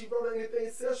anytime she brought anything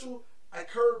sexual, I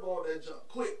curveball that junk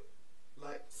quick.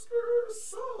 Like,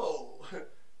 so.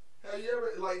 Have you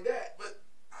ever, like that? But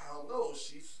I don't know.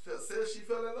 She says she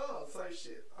fell in love. Type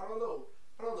shit. I don't know.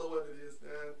 I don't know what it is,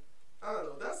 man. I don't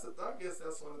know. I guess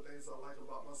that's one of the things I like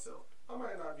about myself. I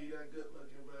might not be that good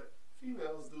looking, but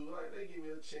females do, like, they give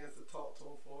me a chance to talk to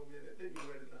them for a minute. They be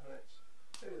ready to hunch.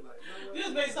 They be like, no,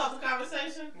 just based off the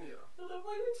conversation? Yeah. They're like,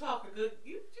 well, you talking good.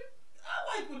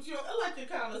 I like your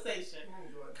conversation.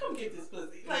 Come get this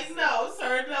pussy. Like, no,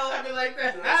 sir, no, I be like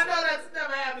that. I know that's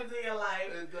never happened in your life.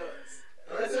 It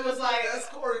does. It was like, that's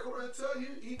Corey. Corey will tell you,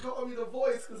 he called me the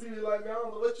voice because he be like, man, I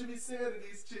don't know what you be saying to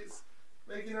these chicks.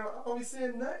 Like, I don't be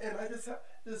saying nothing. I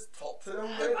just talk to them.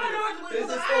 I find it hard to believe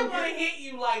because I want to hit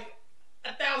you like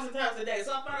 1,000 times a day.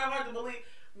 So I find it hard to believe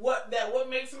what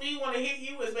makes me want to hit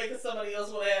you is making somebody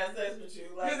else want to have sex with you.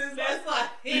 Like that's like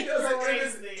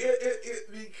crazy.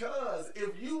 Because if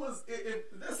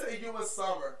let's say you was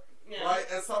Summer, right,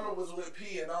 and Summer was with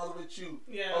P and I was with you,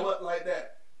 or what like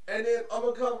that, and then I'm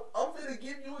gonna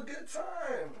give you a good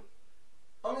time.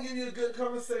 I'm gonna give you a good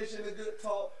conversation, a good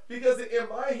talk, because in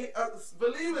my head,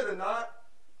 believe it or not,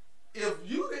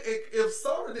 if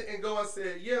Summer didn't go and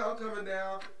say, yeah, I'm coming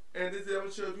down. And this is I'm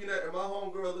sure Peanut and my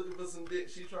homegirl looking for some dick,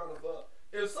 she trying to fuck.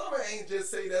 If Summer ain't just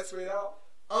say that straight out,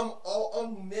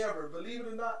 I'm never, believe it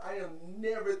or not, I am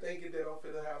never thinking that I'm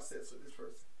finna have sex with this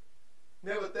person.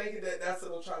 Never thinking that that's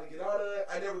what I'm trying to get out of it.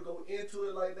 I never go into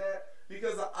it like that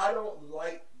because I don't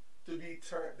like to be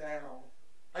turned down.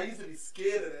 I used to be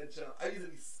scared of that jump. I used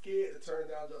to be scared to turn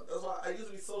down jump. That's why I used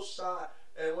to be so shy.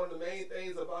 And one of the main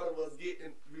things about it was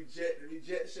getting rejected.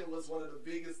 Rejection was one of the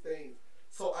biggest things.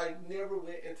 So I never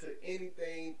went into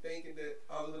anything thinking that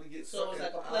I was going to get something. So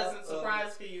it was like a pleasant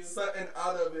surprise for you. Something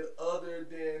out of it other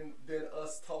than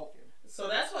us talking. So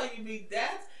that's why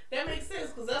that makes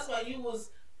sense because that's why you was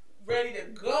ready to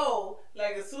go.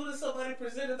 Like as soon as somebody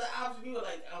presented the option, you were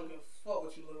like, I don't give a fuck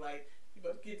what you look like. You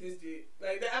better get this dick.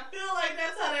 Like I feel like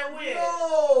that's how that went.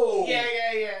 No. Yeah.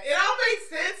 It all makes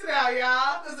sense now,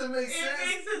 y'all. Doesn't make sense. It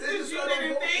makes sense because you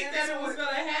didn't think that it was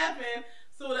going to happen.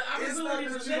 So the opportunity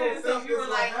presented itself, you were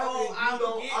like, oh, I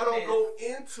don't go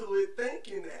into it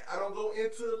thinking that. I don't go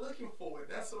into it looking for it.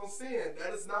 That's what I'm saying.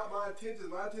 That is not my intention.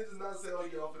 My intention is not to say, oh,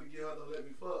 yeah, I'm going to get her to let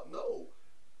me fuck. No.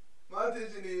 My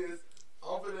intention is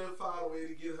I'm gonna find a way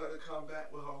to get her to come back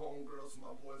with her homegirls so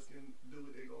my boys can do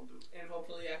what they gonna do. And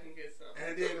hopefully I can get some.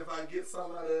 And then if I get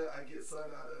some out of it, I get some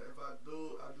out of it. If I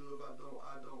do, I do. If I don't,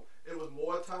 I don't. It was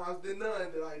more times than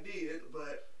none that I did,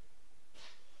 but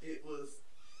it was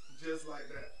just like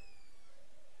that.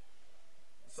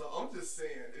 So I'm just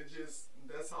saying,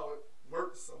 that's how it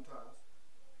works sometimes.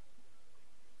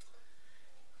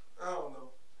 I don't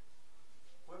know.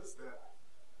 What is that?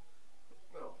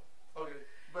 No. Okay.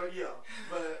 But yeah.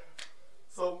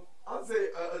 So I'd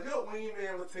say a good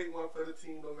wingman would take one for the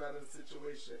team no matter the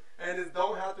situation. And it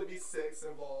don't have to be sex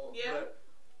involved. Yeah.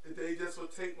 But they just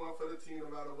would take one for the team no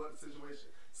matter what the situation.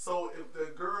 So if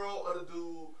the girl or the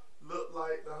dude look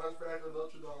like the Hunchback of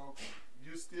Notre Dame,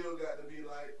 you still got to be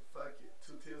like, fuck it,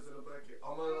 2 tears in a bucket.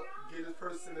 I'm going to give this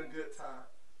person a good time.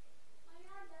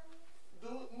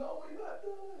 Dude, no, we're not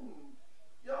done.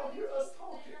 Y'all hear us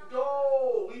talking.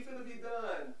 Go. We finna be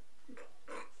done.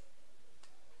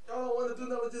 Y'all don't want to do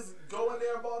nothing, just go in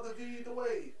there and ball the V the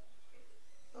way.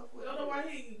 I don't know why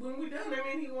when we done, I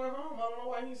mean, he going home. I don't know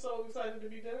why he's so excited to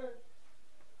be done.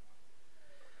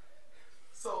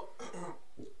 So,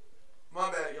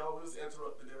 my bad, y'all. We was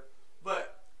interrupted there.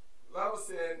 But, like I was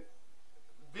saying,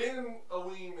 being a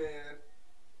wingman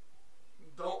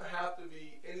don't have to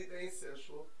be anything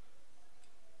sexual.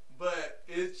 But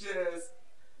it's just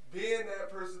being that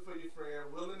person for your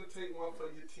friend, willing to take one for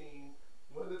your team,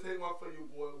 willing to take one for your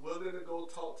boy, willing to go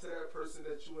talk to that person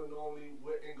that you would normally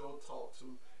wouldn't go talk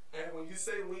to. And when you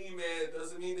say wingman, it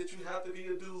doesn't mean that you have to be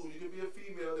a dude. You can be a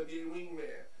female to be a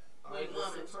wingman.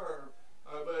 It's a term.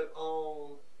 But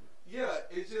yeah,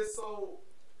 it's just so,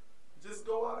 just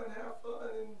go out and have fun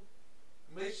and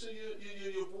make sure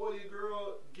your boy, your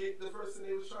girl get the person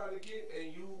they was trying to get,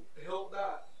 and you helped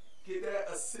out. Get that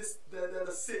assist, that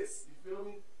assist. You feel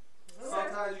me?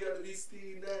 Sometimes you got to be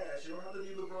Steve Nash. You don't have to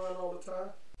be LeBron all the time.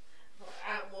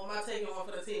 Well, my taking one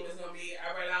for the team is gonna be,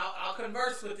 all right, I'll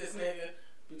converse with this nigga,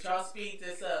 but y'all speed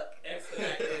this up,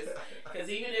 expedite this, because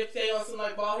even if they on some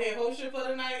like bald head whole shit for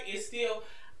the night, it's still,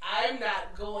 I'm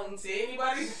not going to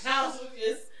anybody's house.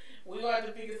 We gonna have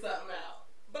to figure something out.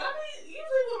 But I mean,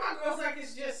 usually with my girls, like,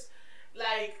 it's just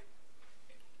like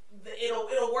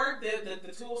it'll work.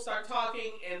 The two will start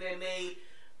talking, and then they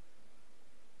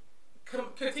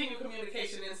continue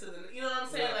communication into the. You know what I'm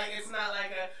saying? Yeah. Like, it's not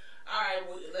like a, all right,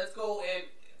 well, let's go and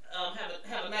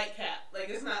have a nightcap. Like,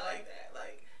 it's not like that.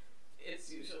 Like,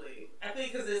 it's usually, I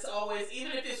think, because it's always,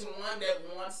 even if it's one that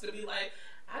wants to be like,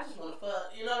 I just want to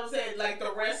fuck. You know what I'm saying? Like,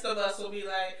 the rest of us will be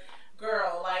like,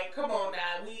 girl, like, come on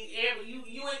now. You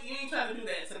ain't trying to do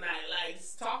that tonight. Like,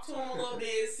 just talk to him a little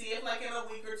bit. See if, like, in a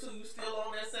week or two, you still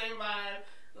on that same vibe.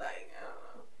 Like, I don't know.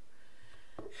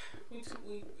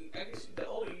 I guess the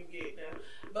older you get now.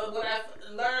 But what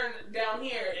I've learned down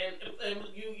here, and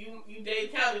you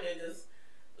Dade County niggas,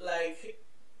 like,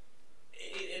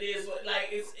 it is what, like,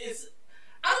 it's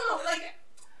I don't know, like,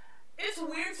 it's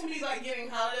weird to me, like, getting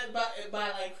hollered by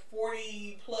like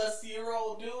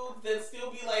 40-plus-year-old dudes that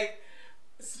still be like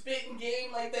spitting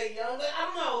game like they young. Like, I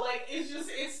don't know, like,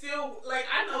 it's still, like,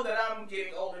 I know that I'm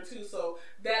getting older too, so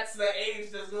that's the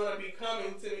age that's gonna be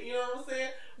coming to me, you know what I'm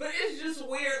saying? But it's just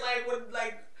weird, like, when,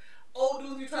 like, old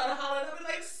dudes be trying to holler at me,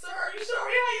 like, sir, you sure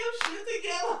you have your shit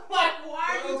together? Like,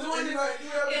 why are you doing this?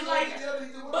 And, like,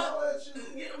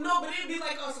 no, but it'd be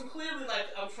like on some clearly, like,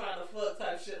 I'm trying to fuck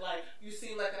type shit. Like, you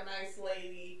seem like a nice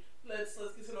lady. Let's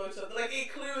get to know each other. Like,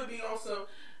 it clearly be on some,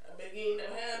 you ain't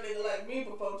never had a nigga like me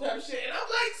before type shit. And I'm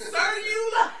like, sir,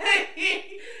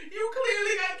 you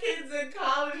clearly got kids in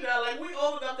college now. Like, we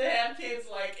old enough to have kids,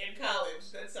 like, in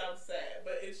college. That sounds sad,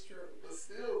 but it's true. But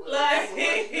still, like, so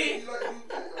he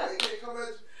can't come at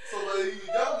you. So, like, you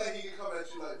young, then he can come at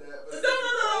you like that. But no.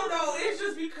 It's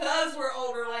just because we're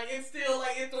older. Like, it's still,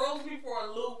 like, it throws me for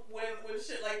a loop when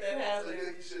shit like that happens. So you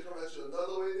think he should come at you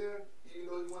another way then? Even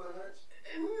though you want to hurt?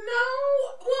 No.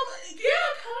 Well, yeah,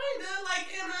 kinda. Like,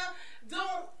 and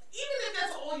don't, even if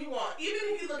that's all you want,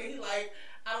 even if you look at, he like,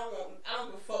 I don't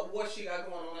give a fuck what she got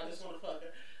going on, I just want to fuck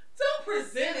her. Don't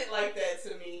present it like that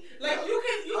to me. Like, you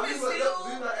can still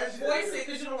voice it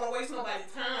because you don't want to waste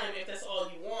nobody's time if that's all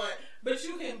you want. But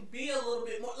you can be a little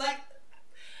bit more like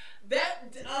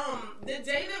that. The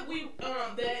day that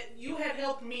that you had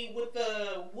helped me with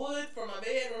the wood for my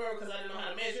bed, remember? Because I didn't know how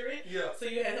to measure it. Yeah. So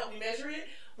you had helped me measure it.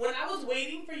 When I was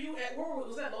waiting for you at, where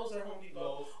was that, Lowe's or Home Depot?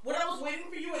 Lowe's. When I was waiting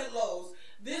for you at Lowe's,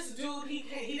 this dude, he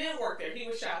didn't work there. He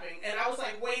was shopping, and I was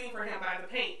like waiting for him by the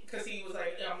paint because he was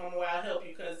like, I'm on the way, I'll help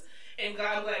you, and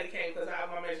I'm glad he came because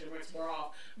my measurements were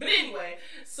off. But anyway,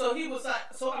 so he was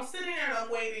like, so I'm sitting there and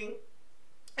I'm waiting,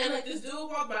 and like this dude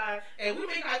walked by, and we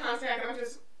make eye contact, and I'm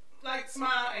just like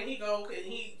smile, and he go, and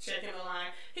he check in the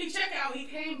line. He check out. He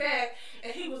came back,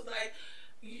 and he was like,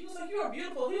 you are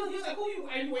beautiful. He was like, are you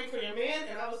waiting for your man?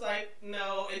 And I was like,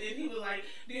 no. And then he was like,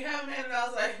 do you have a man? And I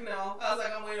was like, no. I was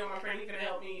like, I'm waiting on my friend. He can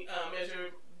help me measure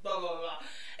blah blah blah.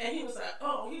 And he was like,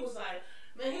 I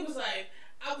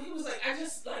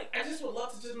just would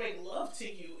love to just make love to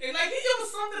you. And like it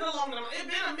was something along the line. It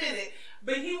been a minute,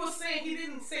 but he was saying, he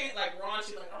didn't say it like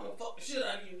raunchy, like I'm gonna fuck the shit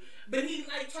out of you. But he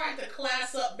like tried to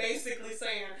class up, basically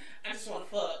saying, I just want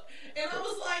to fuck. And I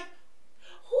was like,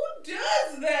 who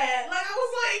does that? Like I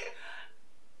was like,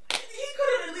 he could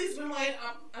have at least been like,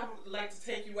 I would like to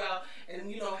take you out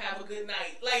and have a good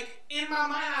night. Like in my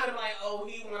mind, I'd have been like, oh,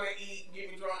 he want to eat,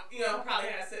 get me drunk. Probably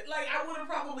has said, like I would have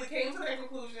probably came to that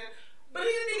conclusion. But he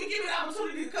didn't even give me the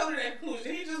opportunity to come to that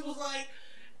conclusion. He just was like,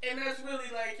 and that's really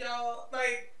like y'all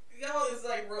is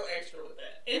like real extra with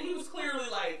that. And he was clearly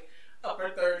like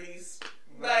upper 30s.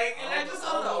 Like, and I just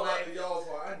don't know. Like y'all's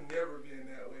part, I never been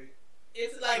that way.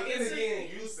 It's like but then again,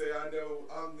 you say I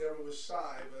never was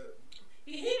shy, but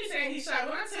he be saying he's shy.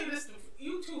 When I tell you this,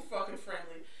 you too fucking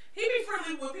friendly. He be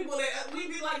friendly with people that we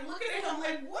be like looking at him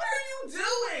like, what are you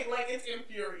doing? Like it's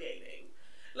infuriating.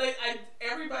 Like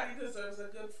everybody deserves a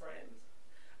good friend.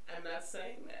 I'm not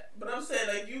saying that, but I'm saying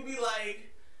like you be like,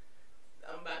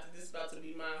 this is about to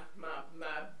be my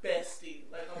bestie.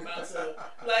 Like I'm about to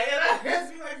like, and I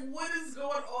just be like, what is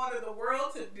going on in the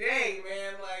world today,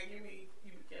 man? Like you be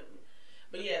killing me.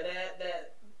 But yeah,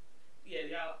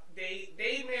 y'all, they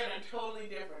men are totally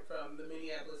different from the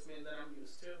Minneapolis men that I'm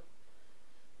used to.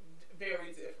 Very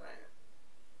different.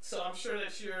 So I'm sure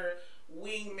that your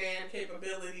wingman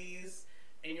capabilities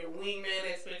and your wingman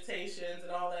expectations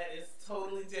and all that is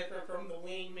totally different from the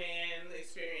wingman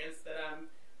experience that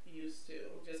I'm used to.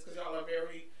 Just because y'all are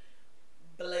very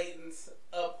blatant,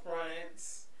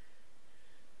 upfront.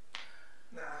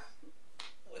 Nah.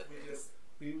 We just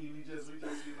be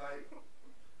like,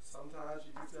 sometimes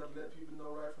you just gotta let people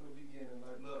know right from the beginning.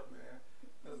 Like, look, man,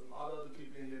 there's a lot of other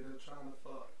people in here that are trying to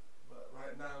fuck, but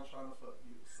right now I'm trying to fuck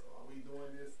you. So are we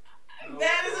doing this?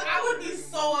 I would be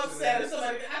so upset if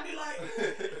somebody. I'd be like,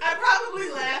 I'd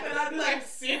probably laugh and I'd be like,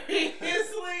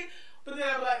 seriously? But then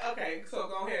I'd be like, okay, so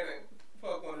go ahead and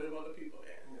fuck one of them other people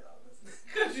then.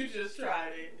 Because you just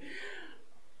tried it.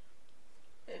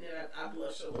 And then I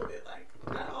blush a little bit, like,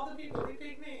 not all the people, they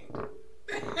pick me. And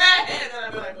then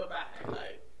I'd be like, bye-bye.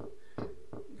 Like,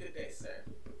 good day, sir.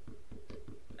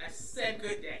 I said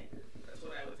good day. That's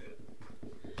what I would do.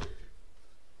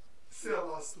 Say a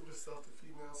lot of stupid stuff to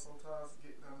females sometimes to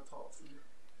get them to talk to you.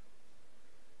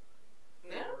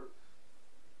 Yeah.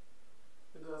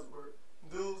 It does work.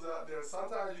 Dudes out there,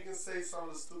 sometimes you can say some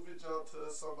of the stupid junk to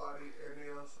somebody and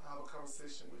they'll have a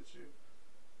conversation with you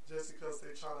just because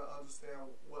they're trying to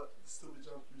understand what the stupid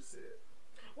junk you said.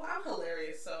 Well, I'm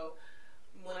hilarious, so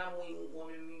when I'm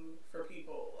wing-womaning for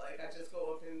people, like I just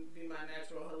go up and be my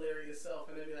natural hilarious self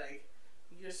and they'll be like,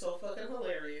 you're so fucking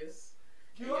hilarious.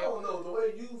 You don't know the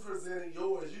way you presented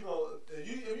yours. If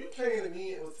you came to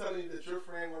me and was telling me that your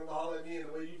friend wanted to holler at me and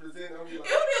the way you presented, I'm be like,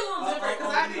 it would be a little different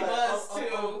because I'd be buzzed too.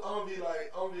 I'm gonna be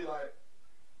like,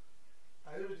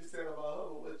 I hear what you said about her,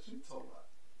 but what you talking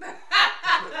about?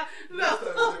 No.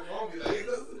 I'm be like,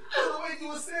 the way you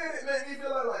were saying it made me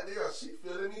feel like, yeah, she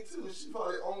feeling me too. She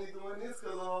probably only doing this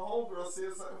because her homegirl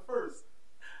said something first.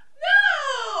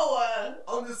 No!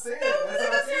 I'm just saying. That would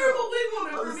That's be a terrible wing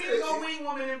woman for me to go wing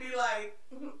woman and be like.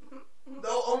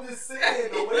 No, I'm just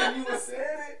saying, the way you were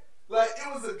saying it, like,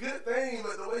 it was a good thing,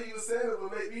 but the way you were saying it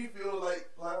would make me feel like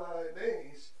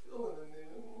dang, she's feeling it,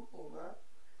 nigga. Not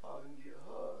probably get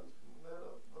her.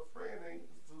 Her friend ain't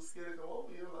too scared to come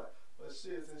over here. Like, but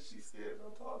shit, since she's scared to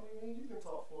come talk to me, you can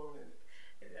talk for a minute.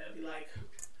 And I'd be like,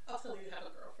 I'll tell you to have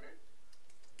a girlfriend.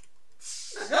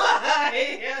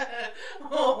 Yeah.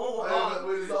 Oh, wow.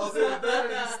 When it's all said and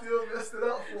done, you still messed it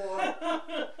up for her.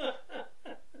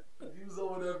 You was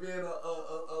over there being a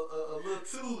little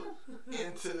too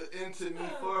into me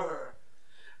for her.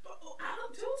 But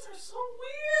dudes are so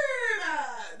weird.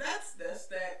 That's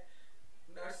that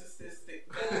narcissistic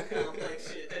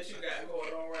complex shit that you got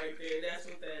going on right there. That's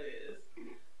what that is.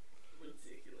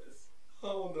 Ridiculous. I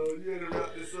don't know. You had to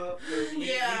wrap this up. We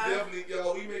definitely,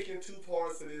 y'all, we making 2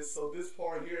 parts of this. So this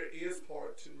part here is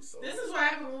part 2. So this is what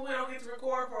happens when we don't get to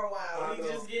record for a while. We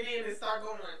just get in and start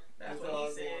going. That's what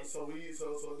he said. So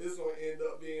this gonna end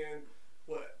up being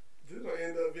what? This gonna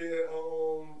end up being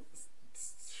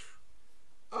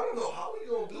I don't know how we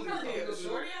gonna do this. We're gonna get a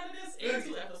shorty out of this and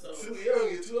 2 episodes. We're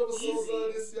gonna get 2 episodes out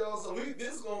of this, y'all. So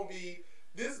this gonna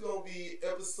be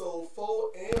episode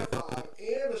 4 and 5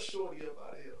 and a shorty up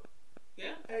out of here.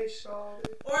 Yeah. Hey,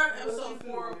 Charlotte. Or episode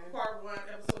 4 part 1,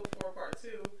 episode 4 part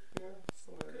 2.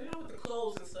 You know, with the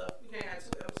clothes and stuff, you can't have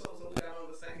 2 episodes and we got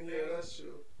on the same day. Yeah, that's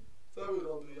true. So we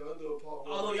gonna do, y'all do a part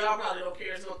 1. Although y'all probably don't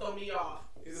care, it's gonna throw me off.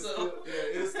 It'll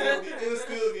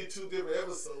still be 2 different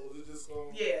episodes. It's just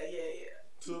gonna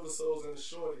 2 episodes and a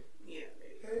shorty. Yeah,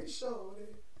 maybe. Hey, shorty.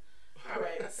 All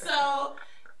right, so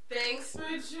thanks for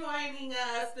joining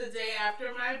us the day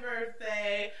after my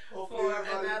birthday for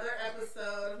another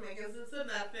episode of Making Sense of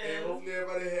Nothing. And hopefully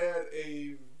everybody had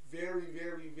a very,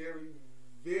 very, very,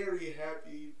 very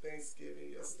happy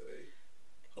Thanksgiving yesterday.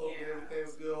 Hopefully everything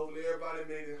was good. Hopefully everybody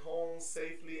made it home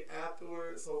safely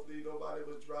afterwards. Hopefully nobody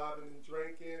was driving and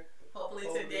drinking. Hopefully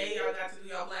today y'all got to do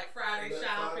your Black Friday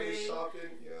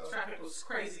shopping. Yeah. Traffic was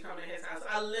crazy coming to his house.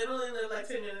 I literally lived like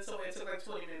 10 minutes away. It took like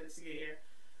 20 minutes to get here.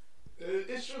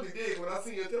 It surely did. When I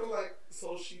see it, I'm like,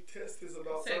 so she tested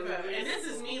about 30 minutes. And this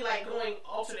is me like going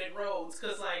alternate roads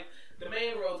because like the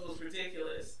main roads was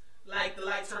ridiculous. Like the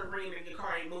light turned green and your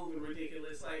car ain't moving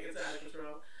ridiculous. Like it's out of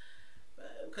control.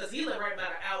 Because he lived right by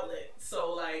the outlet.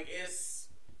 So like it's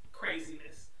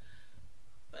craziness.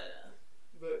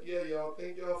 But yeah, y'all,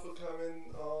 thank y'all for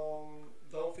coming.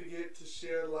 Don't forget to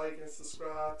share, like, and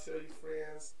subscribe. Tell your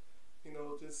friends. You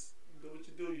know, just do what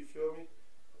you do. You feel me?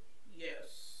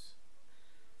 Yes.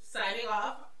 Signing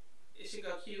off. It's your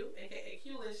girl Q, aka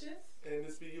Q-licious. And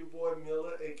this be your boy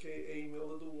Miller, aka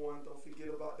Miller the One. Don't forget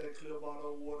about that clear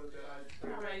bottle of water that I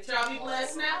drink. All right, y'all be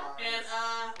blessed now, and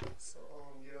so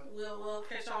yeah, we'll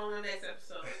catch y'all on the next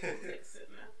episode. Take a sip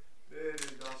now. There it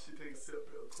is, y'all. She take a sip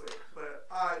real quick. But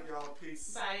alright, y'all,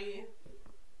 peace. Bye.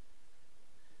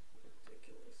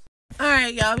 All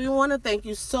right, y'all. We want to thank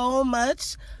you so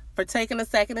much for taking a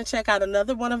second to check out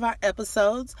another one of our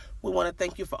episodes. We want to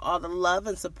thank you for all the love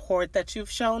and support that you've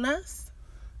shown us.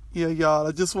 Yeah, y'all,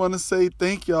 I just want to say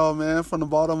thank y'all, man, from the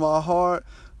bottom of our heart.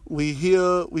 We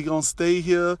here. We going to stay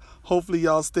here. Hopefully,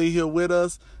 y'all stay here with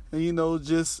us. And, you know,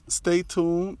 just stay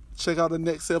tuned. Check out the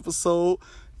next episode,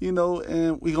 you know,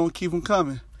 and we going to keep them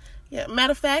coming. Yeah,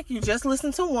 matter of fact, you just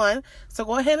listened to one, so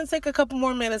go ahead and take a couple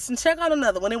more minutes and check out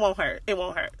another one. It won't hurt. It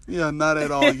won't hurt. Yeah, not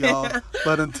at all, y'all.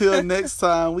 But until next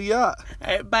time, we out.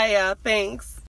 All right, bye, y'all. Thanks.